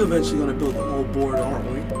 We eventually gonna build the whole board, aren't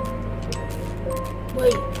we?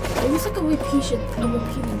 Wait. It looks like a repeating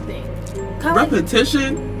thing. Kinda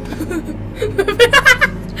Repetition?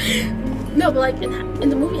 No, but like in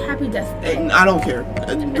the movie Happy Death Day. I don't care.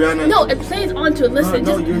 No, it plays onto it. Listen,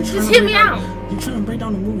 No, just hear me out. You're trying to break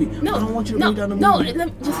down the movie. No, I don't want you to break down the no, movie.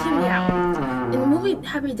 just hear me out. In the movie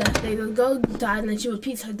Happy Death Day, the girl died and then she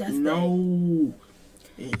repeats her death day. No.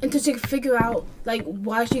 Until she can figure out like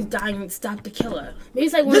why she's dying and stop the killer. Maybe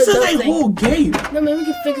it's like one This of those is a whole game. No, maybe we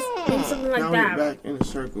can figure maybe something like Now that. we're back in a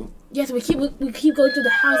circle. Yes, we keep going through the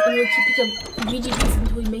house and we keep picking up Ouija pieces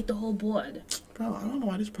until we make the whole board. Bro, I don't know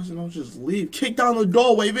why this person don't just leave. Kick down the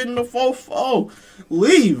door, wave it in the fofo.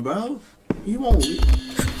 Leave, bro. He won't leave.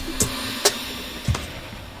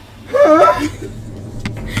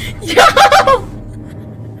 Yo!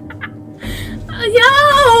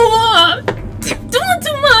 Yo! Doing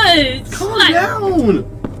too much! Calm down.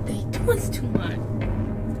 They doing too much.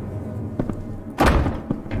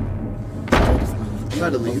 I'm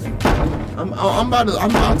about to leave. I'm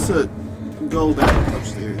about to go back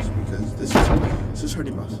upstairs because this is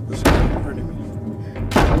hurting me. This is hurting me.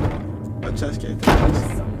 My chest can't take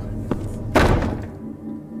this.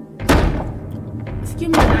 Excuse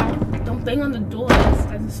me now. Don't bang on the door.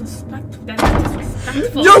 That is disrespectful.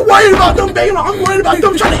 You're worried about them banging. I'm worried about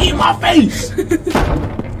them trying to eat my face.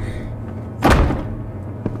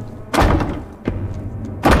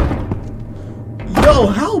 Yo,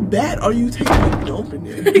 how bad are you taking the dope in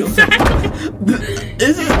there? Exactly.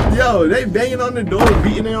 Is it? Yo, they banging on the door,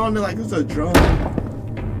 beating it on there like it's a drum.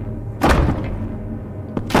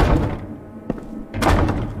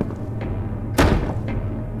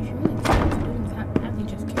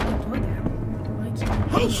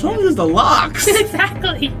 How strong is the locks?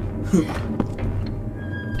 Exactly.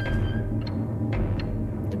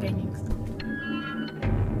 The banging stuff.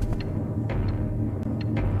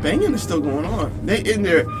 Banging is still going on. They in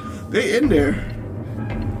there. They in there.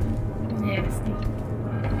 Nasty.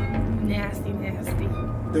 Nasty, nasty.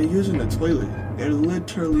 They're using the toilet. They're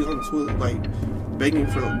literally on the toilet, like begging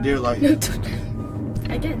for their life.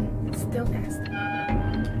 Again, still nasty.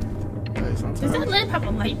 Okay, Does that lamp have a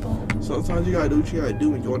light bulb? Sometimes you gotta do what you gotta do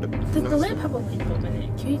when you're on the. Does the lamp have a light bulb in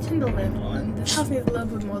it? Can you turn the lamp on? This house needs a little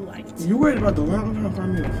bit more light. You worried about the lamp? I'm trying to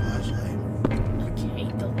find me a flashlight. Okay,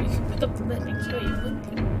 though, you can pick up the lamp and carry it with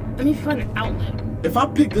you. I mean, if you find an outlet. If I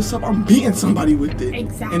pick this up, I'm beating somebody with it.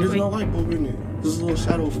 Exactly. And there's no light bulb in it. There's a little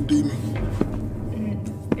shadow of a demon.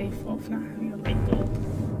 They fall for not having a light bulb.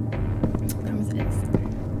 That was innocent.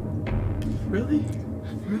 Really?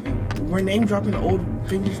 Really? We're name dropping old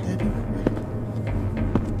famous dead people?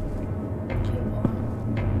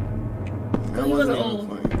 That He wasn't even old.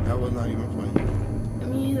 funny. That was not even funny. I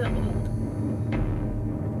mean, he's not old.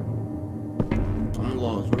 I'm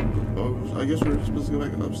lost. Oh, I guess we're supposed to go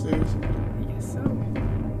back upstairs. I guess so.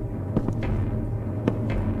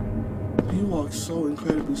 He walks so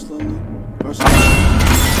incredibly slowly.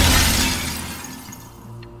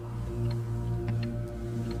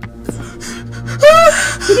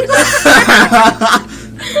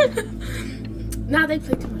 Now they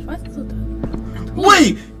play too much. Why is it so dark?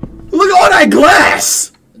 Wait! Look at all that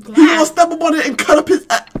glass! Glass? He gonna step up on it and cut up his.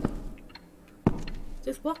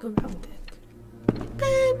 Just walk around it.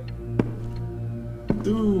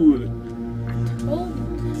 Dude.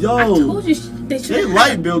 I told you they should. Their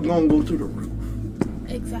light bill gonna go through the roof.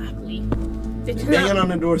 Exactly. They Banging on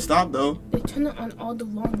the door, stop though. They turn it on all the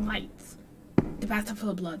wrong lights. The bathtub full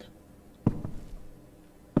of blood.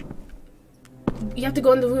 You have to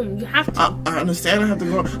go in the room. You have to. I understand. I have to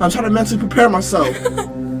go. I'm trying to mentally prepare myself.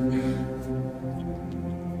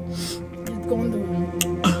 Just go in the room.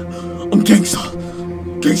 I'm gangsta.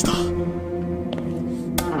 Gangsta.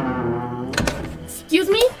 Excuse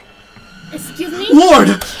me? Excuse me? Lord!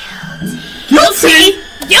 Guilty!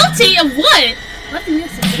 Guilty of what? What the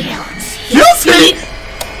music? Guilty!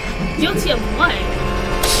 Guilty of what?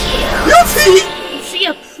 Guilty! See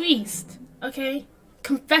a priest, okay?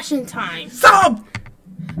 Confession time. Stop!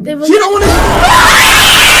 They were You don't want to.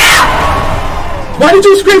 Why did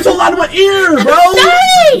you scream so loud in my ear, bro?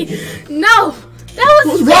 Sorry! No! That was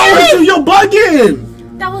What's wrong with you? You're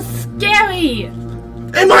bugging! That was scary!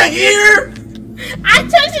 In my ear? I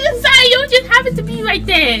turned to the side, you just happened to be right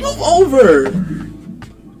there. Move over!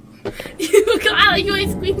 You look out, you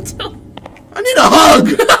ain't scream too. I need a hug!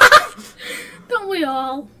 Don't we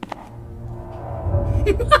all?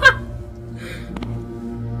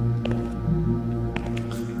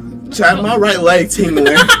 Chad, my right leg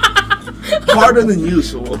tingling. Harder than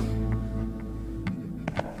usual.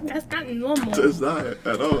 That's not normal. It's not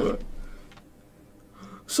at all.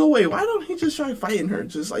 So wait, why don't he just try fighting her?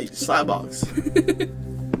 Just like slap box.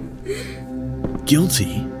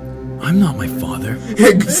 Guilty? I'm not my father.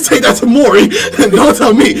 Hey, take that to Mori. Don't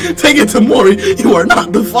tell me. Take it to Mori. You are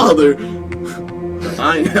not the father.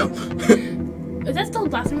 I am. Is that still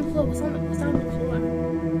glass on the floor? What's on the floor?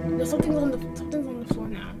 There's something's on the floor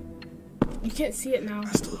now. You can't see it now.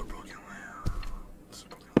 That's still a broken lamp.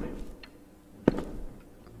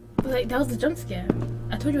 But like that was the jump scare.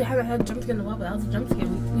 I told you we haven't had a jump scare in a while, but that was a jump scare.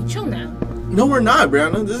 We chill now. No, we're not,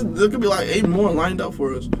 Brianna. There could be like 8 more lined up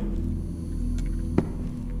for us.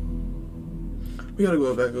 We gotta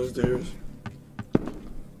go back upstairs.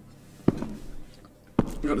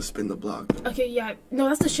 We gotta spin the block. Okay, yeah. No,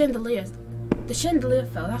 that's the chandelier. The chandelier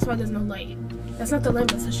fell. That's why there's no light. That's not the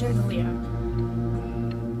lamp, that's the chandelier.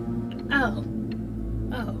 Oh.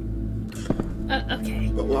 Oh. Okay.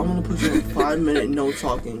 Well, I'm gonna put you on 5-minute no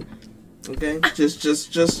talking. Okay? Just.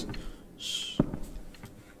 Shh.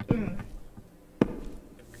 Mm.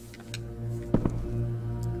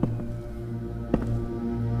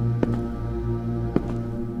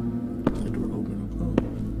 The door open or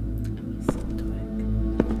closed?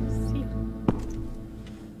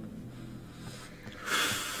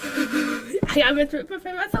 I meant to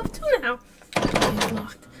prepare myself too now. It's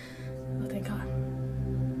locked. Oh, thank God.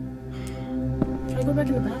 Can I go back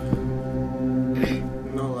in the bathroom?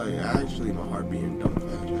 No, like, actually, my heart beating dumb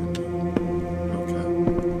fast. Okay.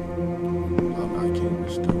 I can't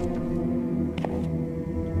still.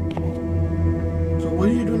 So, what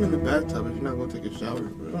are you doing in the bathtub if you're not gonna take a shower?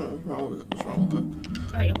 What's wrong with it? What's wrong with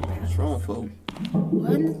it? What's wrong, folks?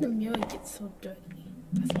 When did the mirror get so dirty?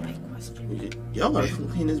 That's my question. Y'all gotta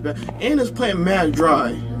clean this bath. And it's plant mad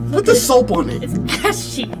dry. Put the soap on it. It's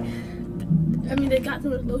ashy. I mean, they got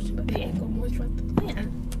some lotion, but they ain't gonna moisturize the plant.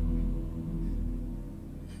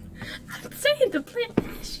 I'm saying the plant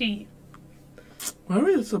ashy. Where are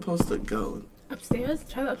we supposed to go? Upstairs?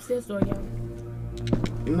 Try the upstairs door again.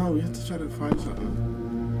 No, we have to try to find something.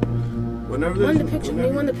 Whenever When there's...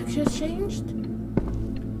 the picture's changed?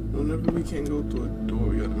 Whenever we can't go through a door,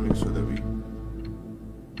 we gotta make sure that we...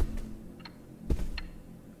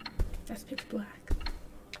 That's pitch black.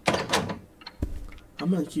 I'm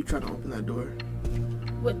gonna keep trying to open that door.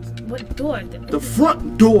 What door? The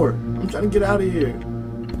front door! I'm trying to get out of here.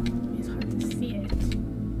 It's hard to see it.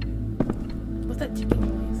 What's that ticking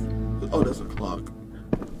noise? Oh, that's a clock.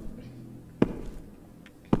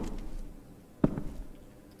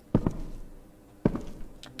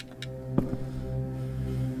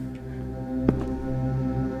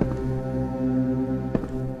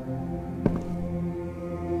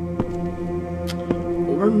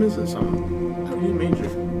 We're missing something. Pretty major.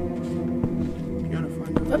 You gotta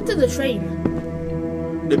find it. Up to the train.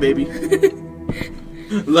 The baby.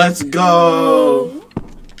 Let's go.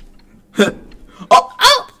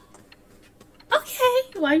 Oh!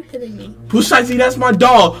 Okay. Why are you hitting me? Pooh Shiesty, that's my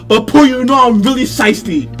dog. But Pooh, you know I'm really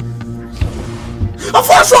shiesty. A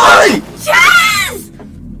flashlight! Yes!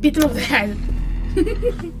 Beat him over the head.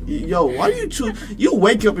 Yo, why do you choose? You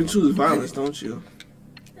wake up and choose violence, don't you?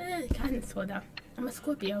 Kind of, sort of. I'm a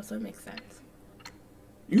Scorpio, so it makes sense.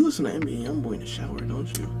 You listen to NBA Youngboy in the shower,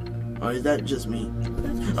 don't you? Or is that just me?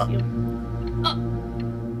 That's just you. Oh.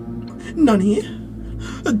 Nani?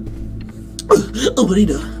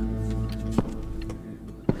 Abuelita.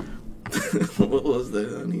 What was that,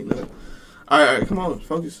 honey? No. Alright, come on,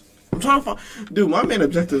 focus. I'm trying to find. Dude, my main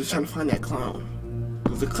objective is trying to find that clown.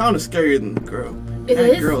 Because the clown is scarier than the girl. It that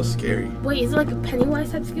is? girl's scary. Wait, is it like a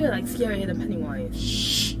Pennywise type scary? Like scarier than Pennywise?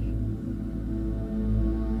 Shh.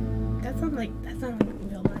 That sounds like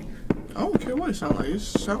real life. I don't care what it sounds like. It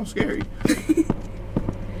sounds scary.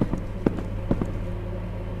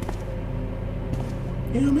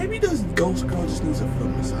 You know, maybe this ghost girl just needs a foot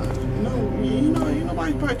massage. You know,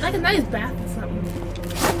 like probably Like a nice bath or something.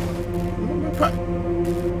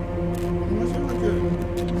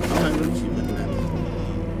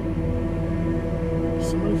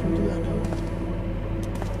 Somebody can do that,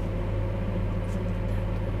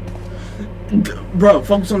 though. Bro,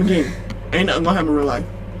 focus on the game. Ain't nothing gonna happen in real life.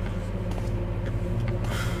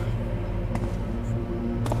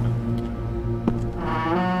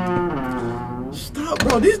 Stop,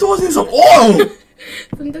 bro. These doors need some oil.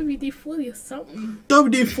 Some WD-40 or something.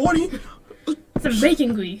 WD-40? Some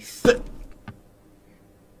bacon grease.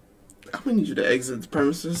 I'm gonna need you to exit the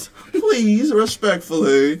premises. Please,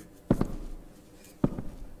 respectfully.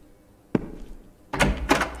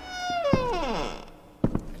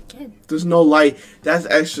 Again. There's no light. That's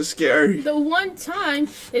extra scary. The one time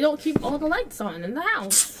they don't keep all the lights on in the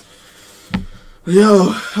house.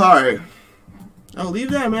 Yo, alright. Oh,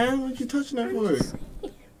 leave that, man. What you touching that for?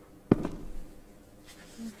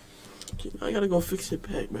 I gotta go fix your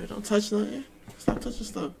peg, man. Don't touch nothing. Stop touching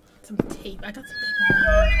stuff. Some tape. I got some tape.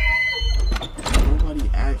 Nobody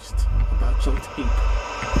asked about your tape.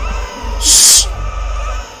 Shh!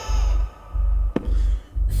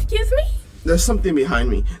 Excuse me? There's something behind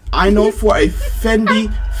me. I know for a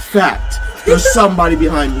Fendi fact there's somebody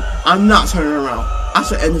behind me. I'm not turning around. I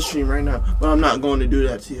should end the stream right now, but I'm not going to do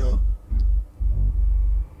that to y'all.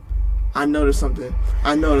 I know there's something.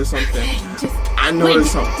 I know there's something. I know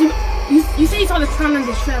there's something. You say you saw the clown in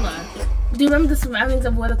the trailer. Do you remember the surroundings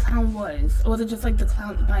of where the clown was? Or was it just like the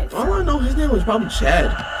clown by itself? All I know, his name was probably Chad.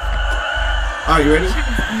 Alright, you ready? I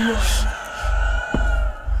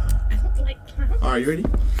don't like clowns. Alright, you ready?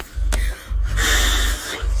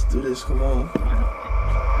 Let's do this, come on.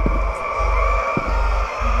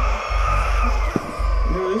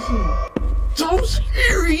 Yo, this is so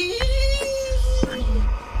scary.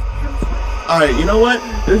 Alright, you know what?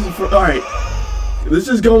 This is for, alright. Let's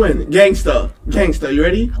just go in. Gangsta. Gangsta, you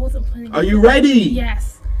ready? I wasn't planning. Are you ready?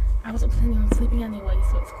 Yes. I wasn't planning on sleeping anyway,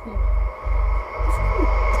 so it's cool. It's cool.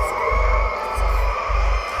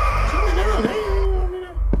 Calm down.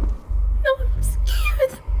 No, I'm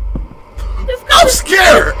scared. I'm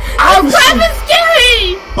scared. I'm Crap is scary.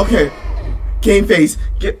 Okay. Game face.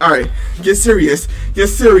 Alright. Get serious. Get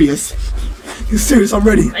serious. Get serious. I'm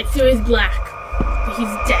ready. Like Sirius Black, but he's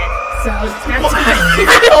dead. So that's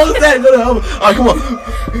How is that gonna help? Alright, come on.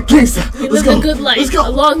 Gangsta. He Let's lived go. a good life. Let's go. A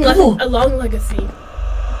long legacy.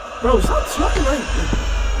 Bro, stop smoking like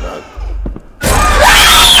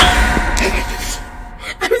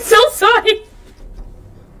I'm so sorry.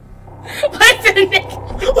 Why is that naked?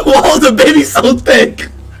 Why was the baby so thick?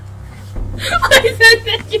 Why is that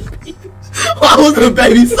naked baby? Why was the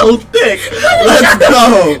baby so thick? Let's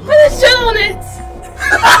go. Put a shirt on it.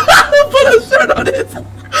 Put a shirt on it.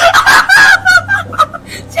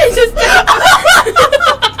 Change his diaper.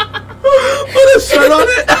 Put a shirt on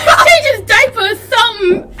it. Change his diaper or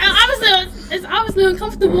something. It's obviously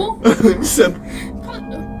uncomfortable. Except,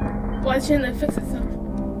 Why shouldn't I fix it so?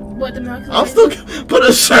 What the mark? I'll still put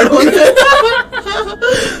a shirt on it.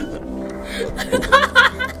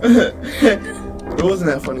 It wasn't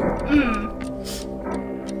that funny.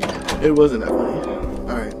 It wasn't that funny.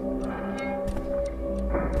 Alright.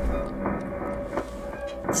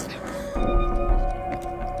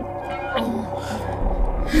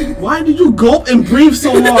 Why did you gulp and breathe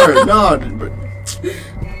so hard? Nah,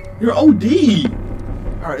 you're OD.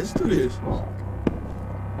 Alright, let's do this.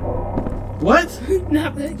 What?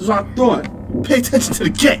 Nothing. That's what I thought. Pay attention to the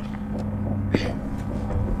game.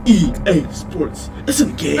 EA Sports. It's a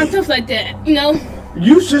game. I'm tough like that, you know?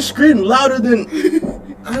 You just screamed louder than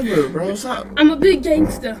ever, bro. Stop. I'm a big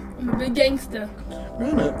gangster.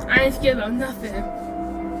 Rana. I ain't scared about nothing.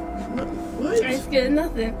 What? I ain't scared of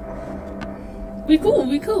nothing. We cool,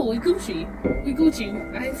 we Gucci. We Gucci.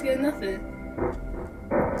 I ain't scared of nothing.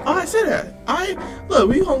 Oh, I said that. Look,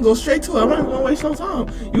 we gonna go straight to it. I'm not gonna waste no time.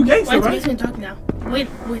 You gangster, right? Why is talk now? Wait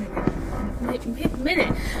a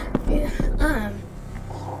minute. Yeah,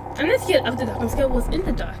 I'm not scared of the dark. I'm scared of what's in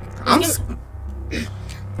the dark. I'm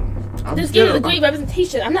This game is a great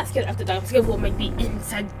representation. I'm not scared of the dark. I'm scared of what might be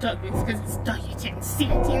inside the darkness because it's dark. You can't see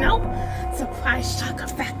it, you know? Surprise shocker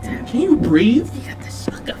factor. Can you breathe? You got the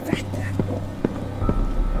shocker factor.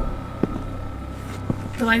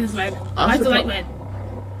 The light is red. Why is the light red?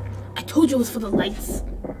 I told you it was for the lights.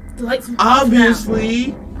 The lights.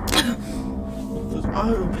 Obviously. I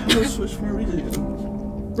have a power switch for a reason.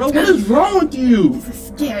 Bro, what is wrong with you? This is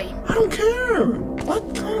scary. I don't care.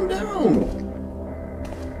 What? Calm down.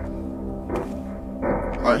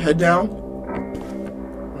 Alright, head down.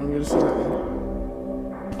 I'm gonna see that one.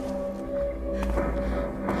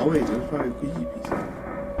 Oh wait, there's probably a squeaky piece.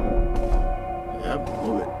 Yeah,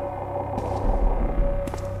 move it.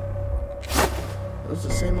 That's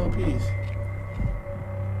the same old piece.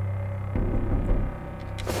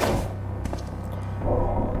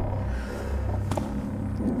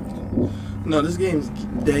 No, this game's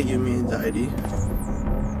dead giving me anxiety.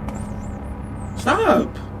 Stop!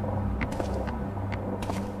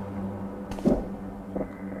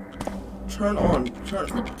 Turn on. Turn.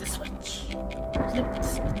 Flip the switch. Flip the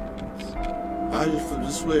switch. I just flipped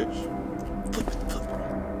the switch. Flip it.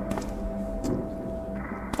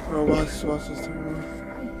 Bro, watch this turn on.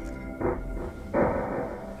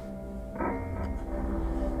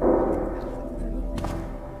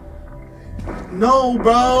 No,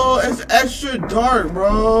 bro, it's extra dark,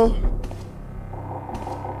 bro.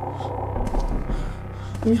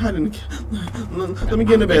 Let me hide in the. Let me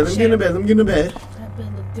get in the bed. Let me get in the bed. Let me get in the bed. That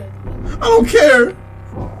bed look dirty. I don't care.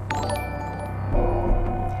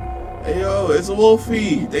 Hey yo, it's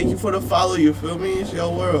Wolfie. Thank you for the follow. You feel me? It's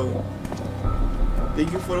your world.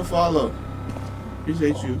 Thank you for the follow.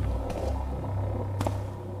 Appreciate you.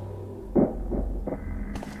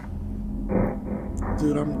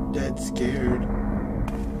 Dude, I'm dead scared.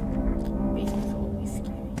 Basement's always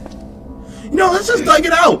scary. You know, let's just dug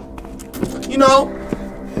it out. You know,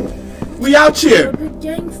 we out here. You're a big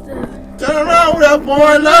gangster. Turn around with that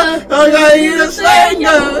foreign love. I got you to say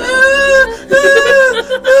no.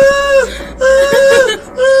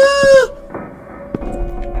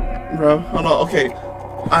 Bro, hold on. Okay.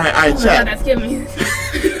 Alright, Oh my chat. God, that scared me.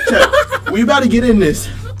 Chat. We about to get in this.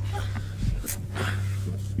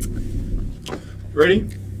 Ready?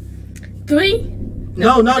 3?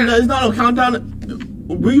 No, it's not a countdown.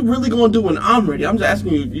 We really gonna do when I'm ready. I'm just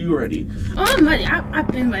asking you if you ready. Oh, I'm ready.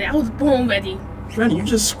 I've been ready. I was born ready. Franny, you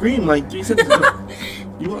just screamed like 3 seconds ago.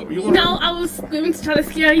 You want? No, I was screaming to try to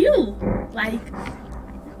scare you. Like,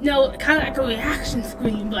 no, kind of like a reaction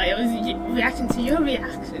scream. Like, it was a reaction to your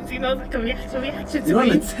reactions. You know, like a reaction to You're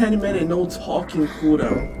on a me. 10-minute no talking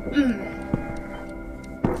cooldown.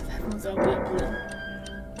 That was all good, blue.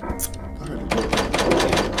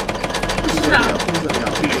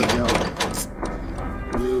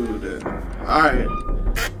 Dude. Alright.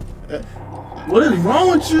 What is wrong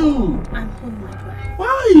with you? I'm holding my breath.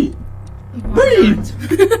 Why? Why Breathe. not?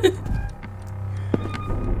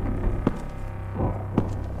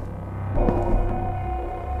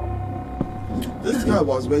 This guy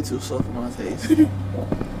walks way too slow for my taste.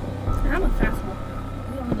 I'm a fast walker.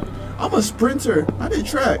 We all know that. I'm a sprinter. I did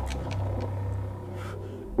track.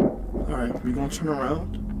 Alright, we gonna turn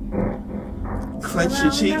around. Clench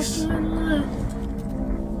your cheeks.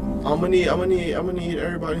 I'm gonna need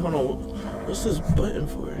everybody. Hold on. What's this button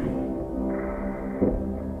for?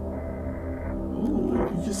 Ooh,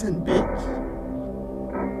 you just said bitch.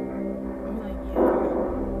 I'm like,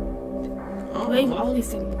 yeah. Wave all these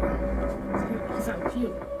things. It's not with you.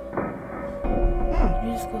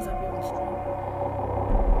 You just close up your own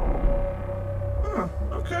stream.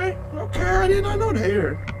 Okay. I did not know that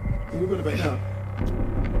here. You put it back down.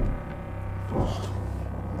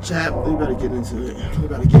 Chat, we better get into it. We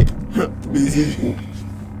better get busy.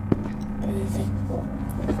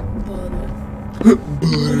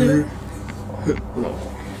 Butter. Hold on.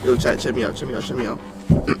 Yo, chat, check me out.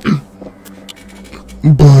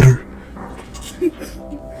 Butter.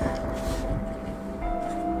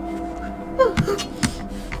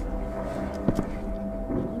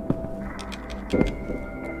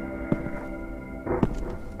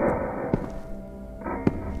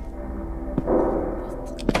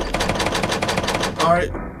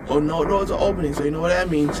 Alright. Oh, no, it's an opening, so you know what that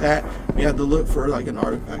means, chat. We have to look for, like, an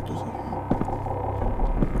artifact or something.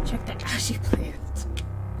 Check the ashy plant.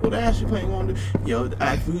 What the ashy plant gonna do? Yo,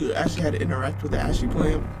 we actually had to interact with the ashy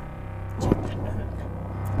plant. Check that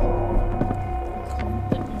out.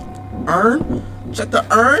 urn? Check the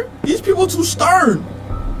urn? These people too stern.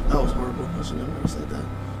 That was horrible. I should have never said that.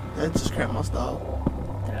 That just cramped my style.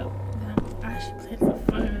 That actually played for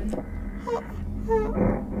fun.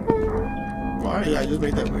 Why? Yeah, I just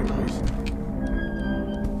made that weird noise.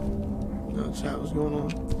 No, chat, what's going on?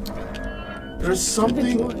 There's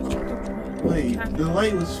something. Wait, the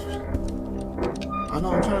light was. I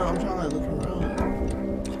know. I'm trying to like look around.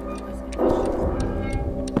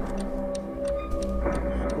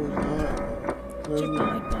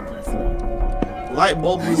 Light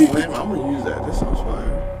bulb is lamp. I'm gonna use that. That sounds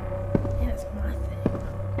fire. Yeah, that's my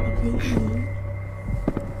thing. Okay.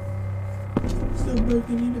 Still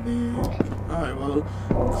broken in the bed. Alright, well,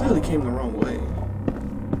 clearly came the wrong way.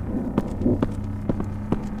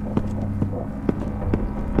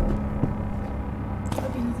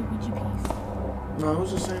 No, it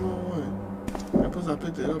was the same old one. Plus I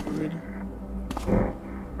picked it up already.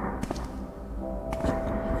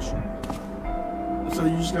 So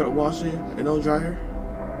you just gotta wash it and don't dry her?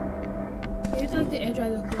 It's like the air dry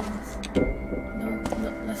the clothes. No,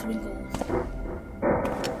 less wrinkles.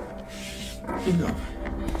 Enough.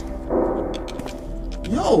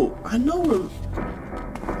 Yo, I know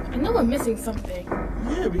we're missing something.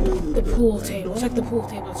 Yeah, because the pool table. Check the pool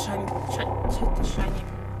table. Check the shiny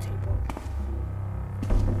table.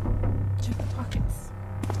 Check the pockets.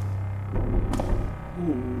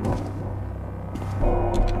 Ooh.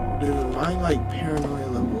 Dude, my like paranoia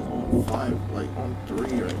level is on 5, like on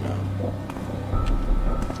 3 right now.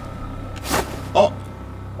 Oh!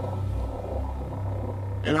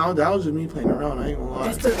 And that was just me playing around, I ain't gonna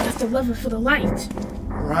lie. That's the lever for the light.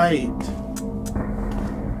 Right.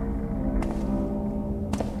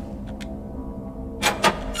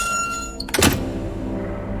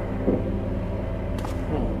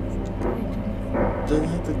 Does it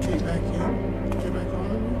have to kick back in? Kick back on?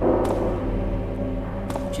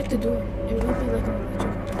 Check the door. It might be like a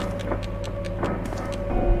check the door.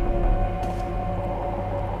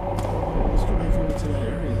 Let's go back over to that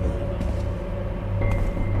area then.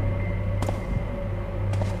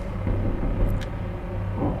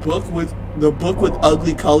 The book with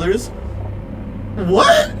ugly colors?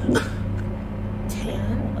 What?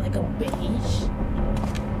 Tan? Like a beige?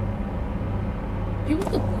 People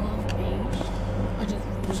could love beige. Or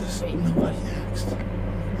just beige. Nobody asked.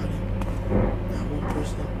 Nobody. Not one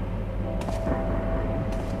person.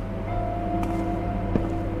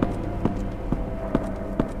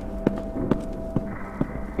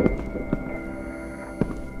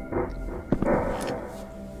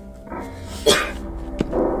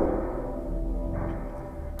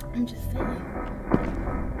 I'm just saying.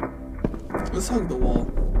 Let's hug the wall.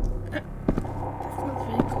 That smells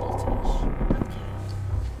very cultish. Okay.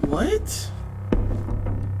 What?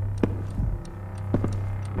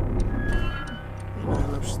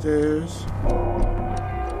 And upstairs.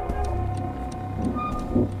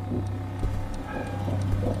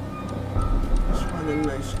 Let's find a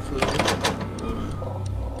nice clue.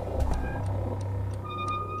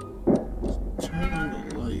 Turn on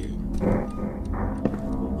the light.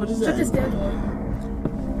 What is Check that? this dead door.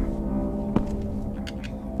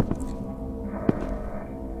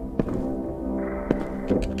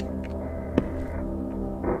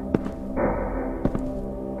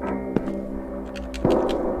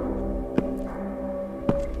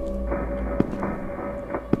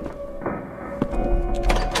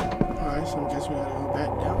 Alright, so I guess we gotta go back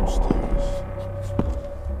downstairs.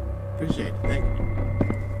 Appreciate it, thank you.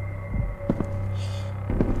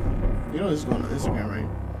 You know this is going on Instagram, right?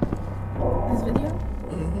 This video?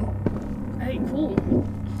 Mm-hmm. Alright, cool.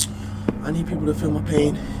 I need people to feel my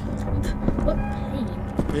pain. What pain?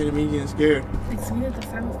 Pain of me getting scared. Like Serena the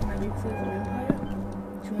Siren from my Replays of Empire?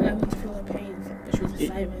 She wanted everyone to feel her pain, but she was a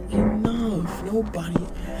siren. Enough. Nobody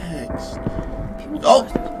asked. People Oh!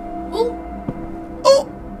 watch that. Oh! Oh!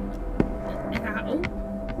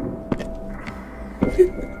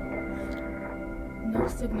 No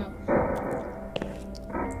signal.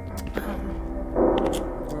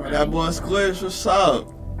 Alright, that boy Squish, what's up?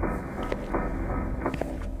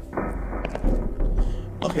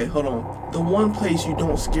 Okay, hold on. The one place you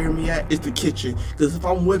don't scare me at is the kitchen. Because if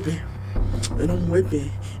I'm whipping,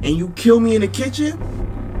 and you kill me in the kitchen,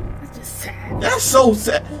 That's just sad. that's so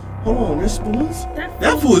sad. Hold on, there's spoons? That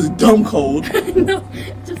That food is dumb cold. No,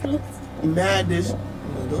 it just looks. Mad dish.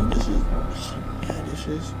 No, those dishes. Mad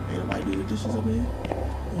dishes. Ain't nobody do the dishes over here.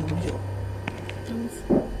 Oh, here we go.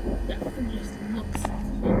 That food just looks.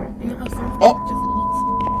 You know how some food Oh. just looks.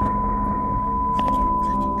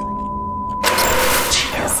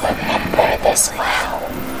 Remember this well.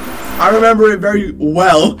 I remember it very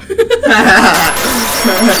well.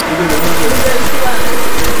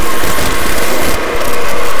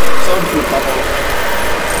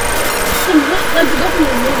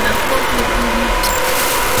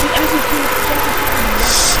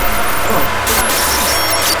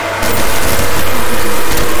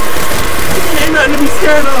 Ain't nothing to be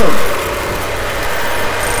scared of.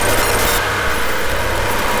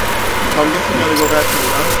 I'm guessing we gotta go back to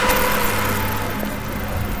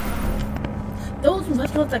the Those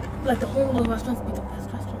restaurants, like the whole world restaurants, be the best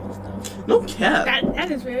restaurants, though. No cap.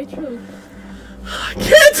 That is very true. I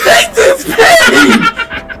can't take this pain!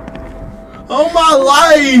 Oh my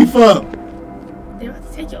life! They have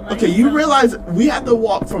to take your life. Okay, you realize we have to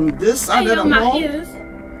walk from this side of the my wall? ears.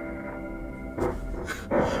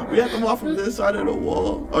 We have to walk from this side of the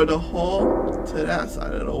wall, or the hall, to that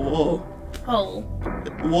side of the wall. Hole.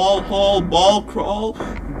 Wall, hall, ball, crawl.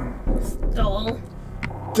 Stall.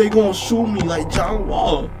 They gonna shoot me like John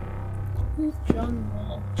Wall. Who's John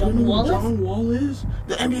Wall? Do you John know who Wallace? John Wall is?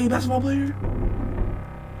 The NBA basketball player?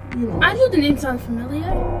 You know, I know the name sounds familiar. you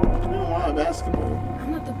know a lot of basketball.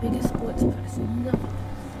 I'm not the biggest sports person. No.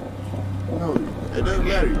 No, it doesn't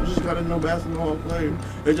matter. You just gotta know basketball players.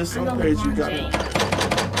 There's just I some know players you LeBron gotta. James.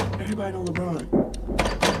 Everybody know LeBron.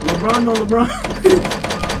 LeBron know LeBron.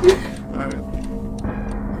 Alright.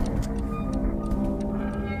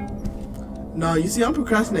 No, you see, I'm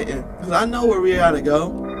procrastinating because I know where we gotta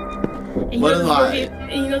go. And What is I?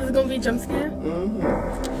 and you know there's gonna be a jump scare? Mm-hmm.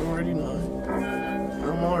 I'm already knowing.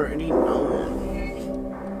 I'm already knowing.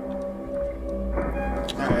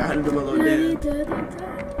 Alright, I had to do my little dance.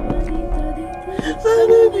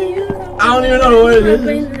 I don't even know what it is.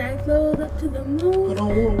 Hold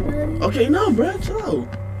on. Okay, no, bruh, chill out.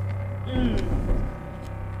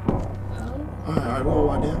 Alright, roll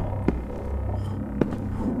right down.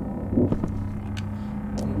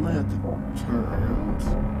 I might have to turn around.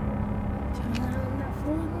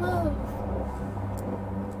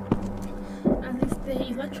 At least the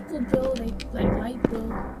electrical bill, like light bill,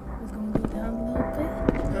 is gonna go down a little bit.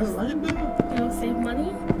 That's light bill. You know, save money.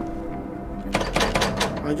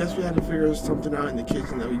 I guess we had to figure something out in the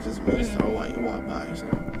kitchen that we just missed while you walk by. So.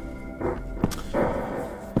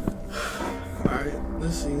 Alright,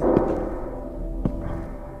 let's see.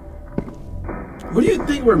 What do you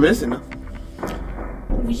think we're missing?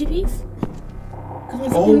 Ouija piece?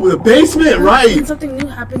 Oh, the basement, right? When something new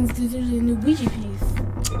happens, there's usually a new Ouija piece.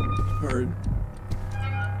 Heard.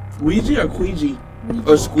 Ouija or Ouija?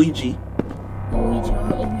 Or squeegee? Ouija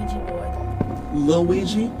or Ouija board.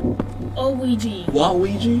 Luigi? Ouija.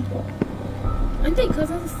 Waluigi? Aren't they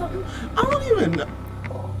cousins or something? I don't even know.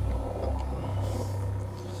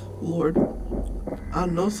 Lord, I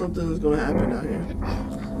know something is gonna happen out here.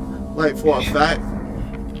 Like for a fact.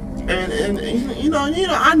 And you know,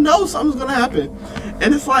 I know something's gonna happen.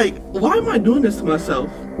 And it's like, why am I doing this to myself?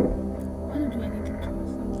 I don't do anything to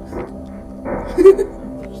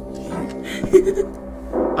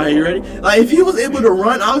myself. Are you ready? Like if he was able to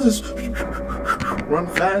run, I was just run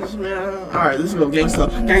fast, man. Alright, let's go gangsta.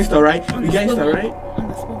 Gangsta, right? We gangsta, right? On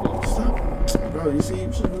the swivel. Stop. Bro, you see,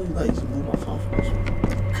 you should really like just move my phone from this one.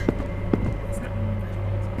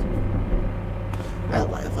 That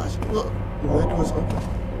light flash. Look, the red door's open.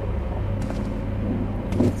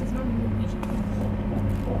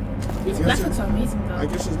 These graphics are amazing though. I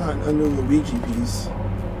guess it's not a new Luigi piece.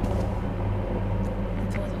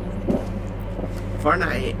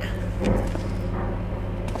 Fortnite.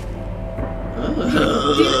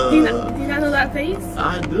 Do you not know that face?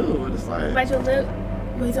 I do, but it's like. Bite your lip,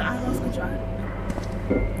 raise your eyebrows, control.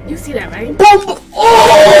 You see that, right? Boom!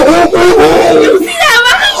 Oh! You see that,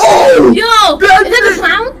 right? Oh! Yo! Is that a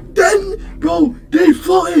clown? Then, bro, they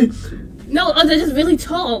floating. No, they're just really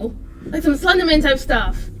tall. Like some Slenderman type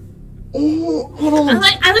stuff. Oh, hold on.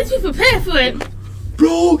 I like to be prepared for it.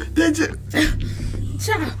 Bro, they just.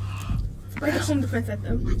 Ciao. Spray the home defense at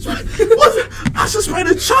them. What? I should spray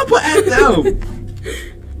the chopper at them.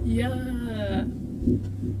 Yeah.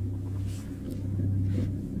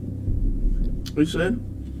 What you said?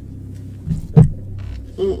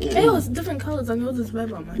 Hey, it's different colors. I know this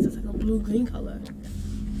red one. Mine's just like a blue-green color. I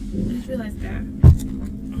just realized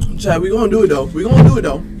that. Chad, we gonna do it though. We gonna do it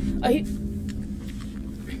though. Are you?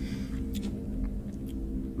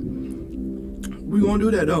 We gonna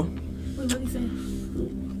do that though. Wait, what are you saying?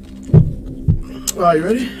 Alright, you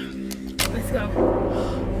ready? Let's go.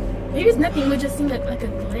 Maybe it's nothing. We just seem like a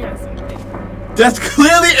glare or something. That's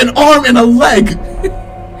clearly an arm and a leg.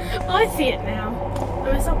 Oh, I see it now.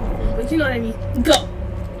 I messed up before, but you know what I mean. Go.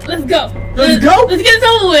 Let's go. Let's go? Let's get this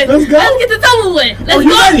over with. Let's go? Let's get this over with. Let's Oh, you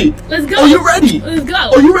go. ready? Let's go. Oh, you ready? Let's go.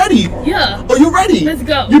 Oh, you ready? Yeah. Oh, you ready? Let's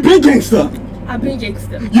go. You big gangster. I've been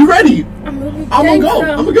gangster. You ready? I'm really I'm gonna go.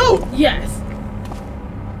 gangster. I'm gonna go. Yes.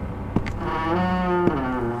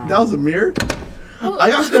 That was a mirror? Oh. I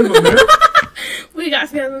got scared of a mirror. We got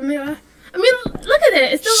scared of a mirror. I mean, look at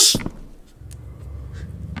it. It's still.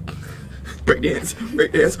 dance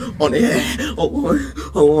on the head.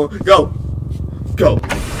 Hold on, go.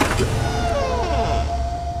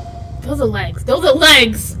 Those are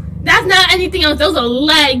legs. That's not anything else. Those are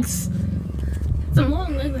legs. Some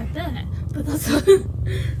long legs like that, but those are.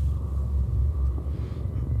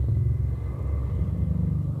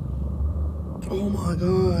 Oh my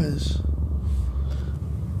gosh.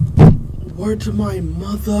 Word to my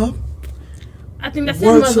mother. I think that's his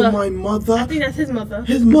Word mother. to my mother. I think that's his mother.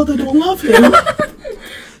 His mother don't love him.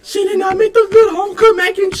 She did not make the good home cooked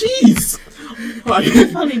mac and cheese. All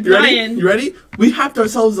right. Probably You ready? Brian. You ready? We hyped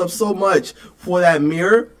ourselves up so much for that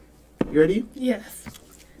mirror. You ready? Yes.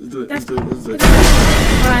 Let's do it. That's- Let's do it.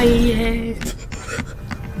 Brian.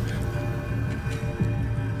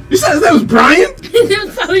 You said his name was Brian?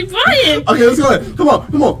 That's probably Brian. Okay, let's go ahead. Come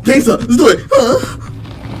on. Gangsta, let's do it.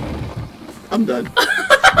 I'm done.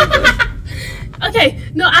 Okay,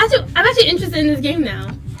 no, I'm actually interested in this game now.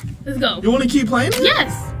 Let's go. You want to keep playing?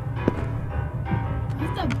 Yes.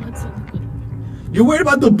 Why's that blood so liquid? You're worried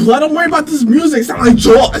about the blood? I'm worried about this music. Sound like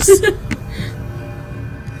Jaws. Don't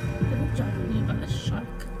drop me about a shark.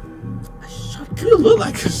 A shark. You look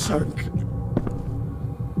like a shark.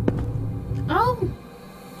 Oh.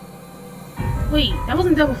 Wait, that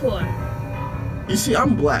wasn't there before. You see,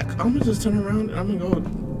 I'm black. I'm gonna just turn around and I'm gonna go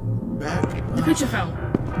back. The picture fell.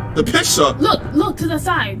 The picture? Look to the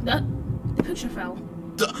side. The picture fell.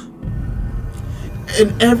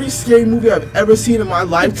 In every scary movie I've ever seen in my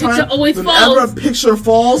lifetime, picture always whenever falls. a picture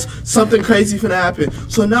falls, something crazy finna happen.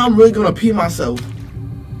 So now I'm really gonna pee myself.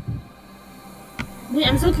 Wait,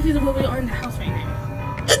 I'm so confused about where we are in the house right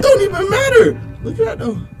now. It don't even matter. Look at that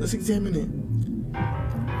though. Let's examine it.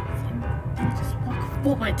 Just walk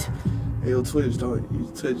forward. Hey, yo, Twitch, don't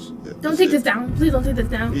Twitch. Don't take this down. Please don't take this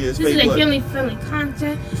down. Yeah, it's this is fake a blood. family-friendly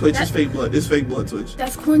content. Twitch is fake blood. It's fake blood, Twitch.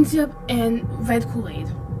 That's corn syrup and red Kool-Aid.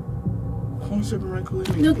 Corn syrup and red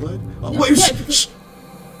Kool-Aid No. blood? Oh, No, wait, yeah, shh.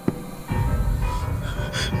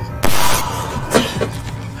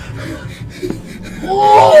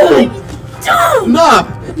 Oh! Nah,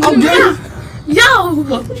 I'm gay. Yo!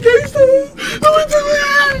 Gangsta.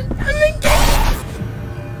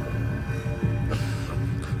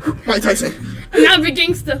 Mike Tyson. I'm not a big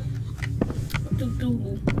gangster.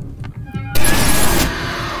 Doo-doo.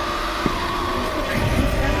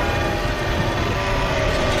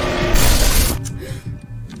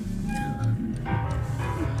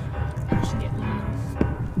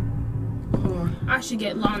 I should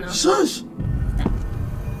get Lana. Shush.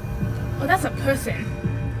 Oh, that's a person.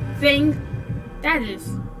 Thing. That is.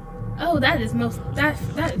 Oh, that is most. That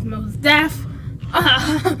is most deaf.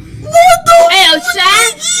 What the? Hey,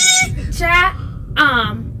 chat.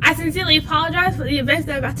 I sincerely apologize for the events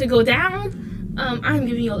that are about to go down. I'm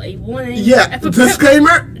giving you a warning. Yeah, A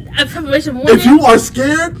disclaimer. A preparation warning. If you are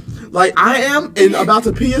scared, like I am, and about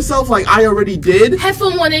to pee yourself, like I already did.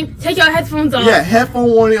 Headphone warning. Take your headphones off. Yeah, headphone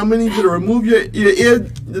warning. I'm gonna need you to remove your ear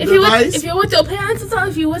device. If you're with your parents or something,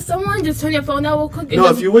 if you're with someone, just turn your phone out real quick. And No,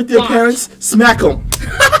 just if you're with your watch. parents, smack them.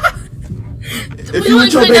 If We you're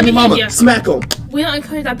with don't your encourage that baby mama, behavior. smack them. We don't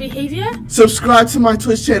encourage that behavior. Subscribe to my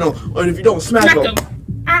Twitch channel, or if you don't, smack Smack them. them.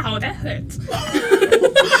 Ow, that hurts.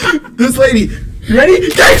 This lady, you ready?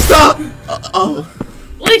 Gangsta! Oh,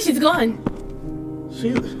 Wait, she's gone.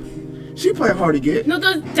 she playing hard to get. No,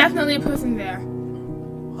 there's definitely a person there.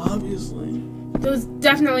 Obviously. There's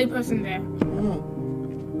definitely a person there. Oh.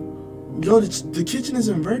 Yo, the kitchen is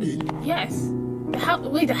inverted. Yes. The house.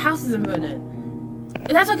 Wait, the house is inverted. And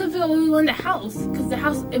that's why I can figure out where we were in the house, because the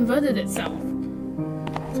house inverted itself.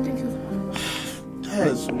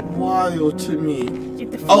 That's wild to me.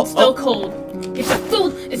 The food's still cold. It's the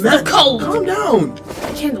food. It's still cold. Calm down.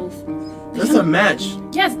 The candles. That's a match.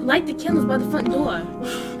 Yes, light the candles by the front door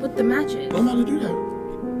with the matches. I'm about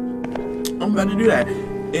to do that.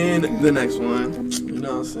 In the next one. You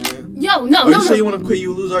know what I'm saying? Yo, no, Oh, no, you say no. you want to quit,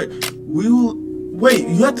 you lose. All right. We will. Wait,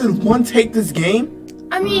 you have to one take this game?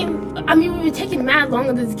 I mean, we were taking mad long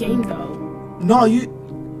of this game though. No, you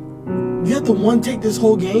have to one take this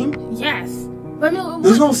whole game? Yes. But I mean,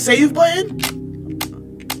 There's no save button?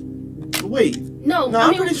 Wait. No, No, I I'm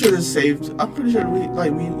mean, pretty sure there's saved. I'm pretty sure we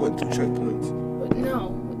went through checkpoints.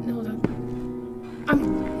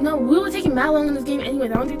 No, we were taking mad long in this game anyways.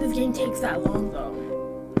 I don't think this game takes that long though.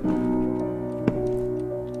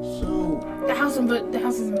 So The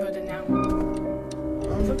house is inverted now.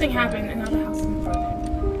 Something happened and now the house is inverted.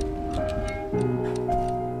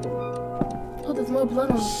 Oh, there's more blood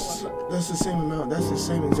on the floor. Look, that's the same amount. That's the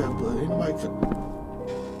same exact blood. Anybody could.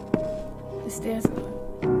 the stairs.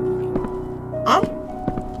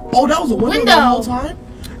 Oh, that was a window the Window. whole time?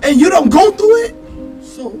 And you don't go through it?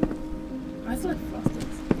 So I still like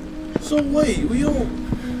frosted. So wait, we don't.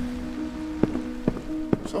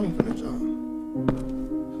 Someone finna job.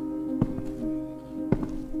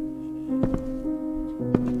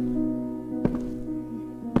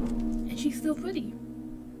 And she's still pretty.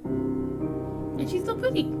 And she's still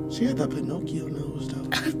pretty. She had that Pinocchio nose though.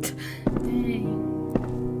 Dang.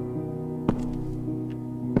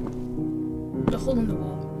 The hole in the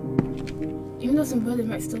wall. Even though some brothers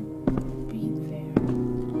might still be there.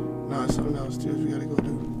 Nah, something else too we gotta go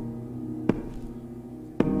do.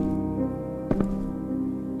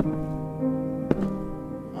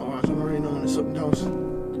 Alright, I'm already knowing there's something else.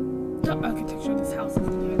 The architecture of this house is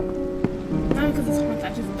weird. Not because it's haunted,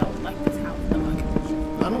 I just don't like this house. The architecture.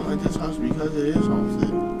 I don't like this house because it is haunted.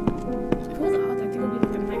 If it wasn't haunted, I think it would be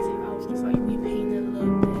like a nice house. Just like repainted a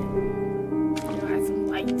little bit. You know, add some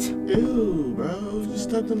light. Ew, bro, you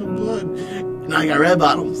stepped in the blood. Now I got red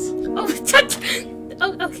bottoms. Oh,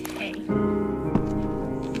 oh, okay.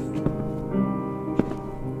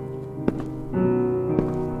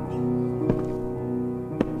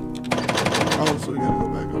 Oh, so we gotta go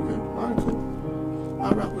back. Okay, alright, cool.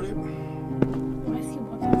 I'll rock with it. Why is he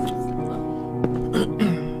walking so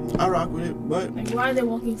slow? I rock with it, but Like, why are they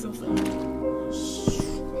walking so slow? I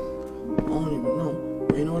don't even know.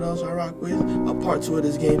 You know what else I rock with? A part 2 of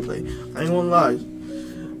this gameplay. I ain't gonna lie.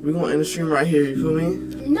 We're gonna end the stream right here, you feel me?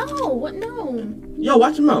 No, what? No. Yo,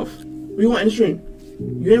 watch your mouth. We gonna end the stream.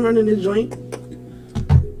 You ain't running this joint.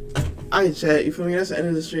 Alright, chat, you feel me? That's the end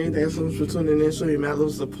of the stream. Thanks so much for tuning in. Show me mad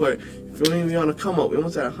love support. You feel me? We on the come up. We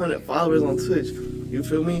almost at 100 followers on Twitch. You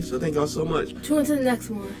feel me? So thank y'all so much. Tune into the next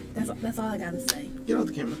one. That's all I gotta say. Get out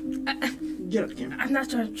the camera. Get out the camera. I'm not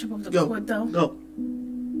trying to trip up the Go. cord though. Go.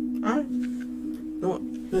 Alright. No,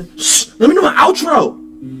 shh, let me do my outro.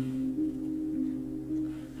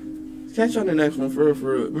 Catch you on the next one, for real.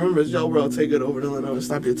 Remember, it's Yo World, take it over. Don't let nothing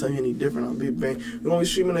stop you or tell you any different on Big Bang. We're gonna be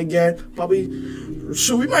streaming again. Probably,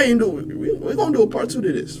 shoot, we might even do, we're gonna do a part 2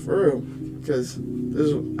 to this, for real. Because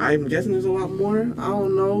I'm guessing there's a lot more. I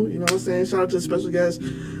don't know. You know what I'm saying? Shout out to the special guest. We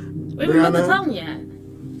haven't got the phone yet.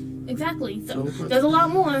 Exactly. So there's a lot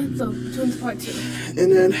more. So tune to part 2.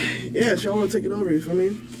 And then, yeah, y'all want to take it over, you feel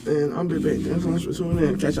me? And I'm Big Bang. Thanks so much for tuning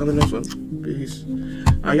in. Catch you on the next one. Peace.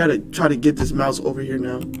 I gotta try to get this mouse over here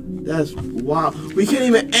now. That's wow. We can't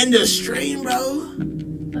even end the stream, bro.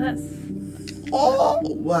 That's... Oh,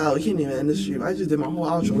 wow. We can't even end the stream. I just did my whole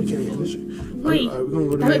outro. We can't even end the stream. Wait, we're gonna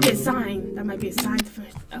go to that might be a sign. That might be a sign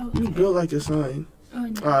first. Oh, You built like a sign. oh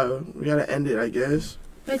no. We gotta end it, I guess.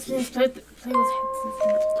 Let's just play with headsets.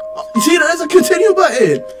 Oh, you see, there's a continue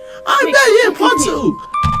button. I Wait, bet, yeah, part continue. 2.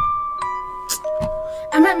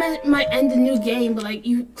 I might end the new game, but like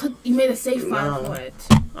you made a save file for it.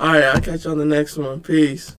 Alright, I'll catch you on the next one.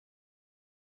 Peace.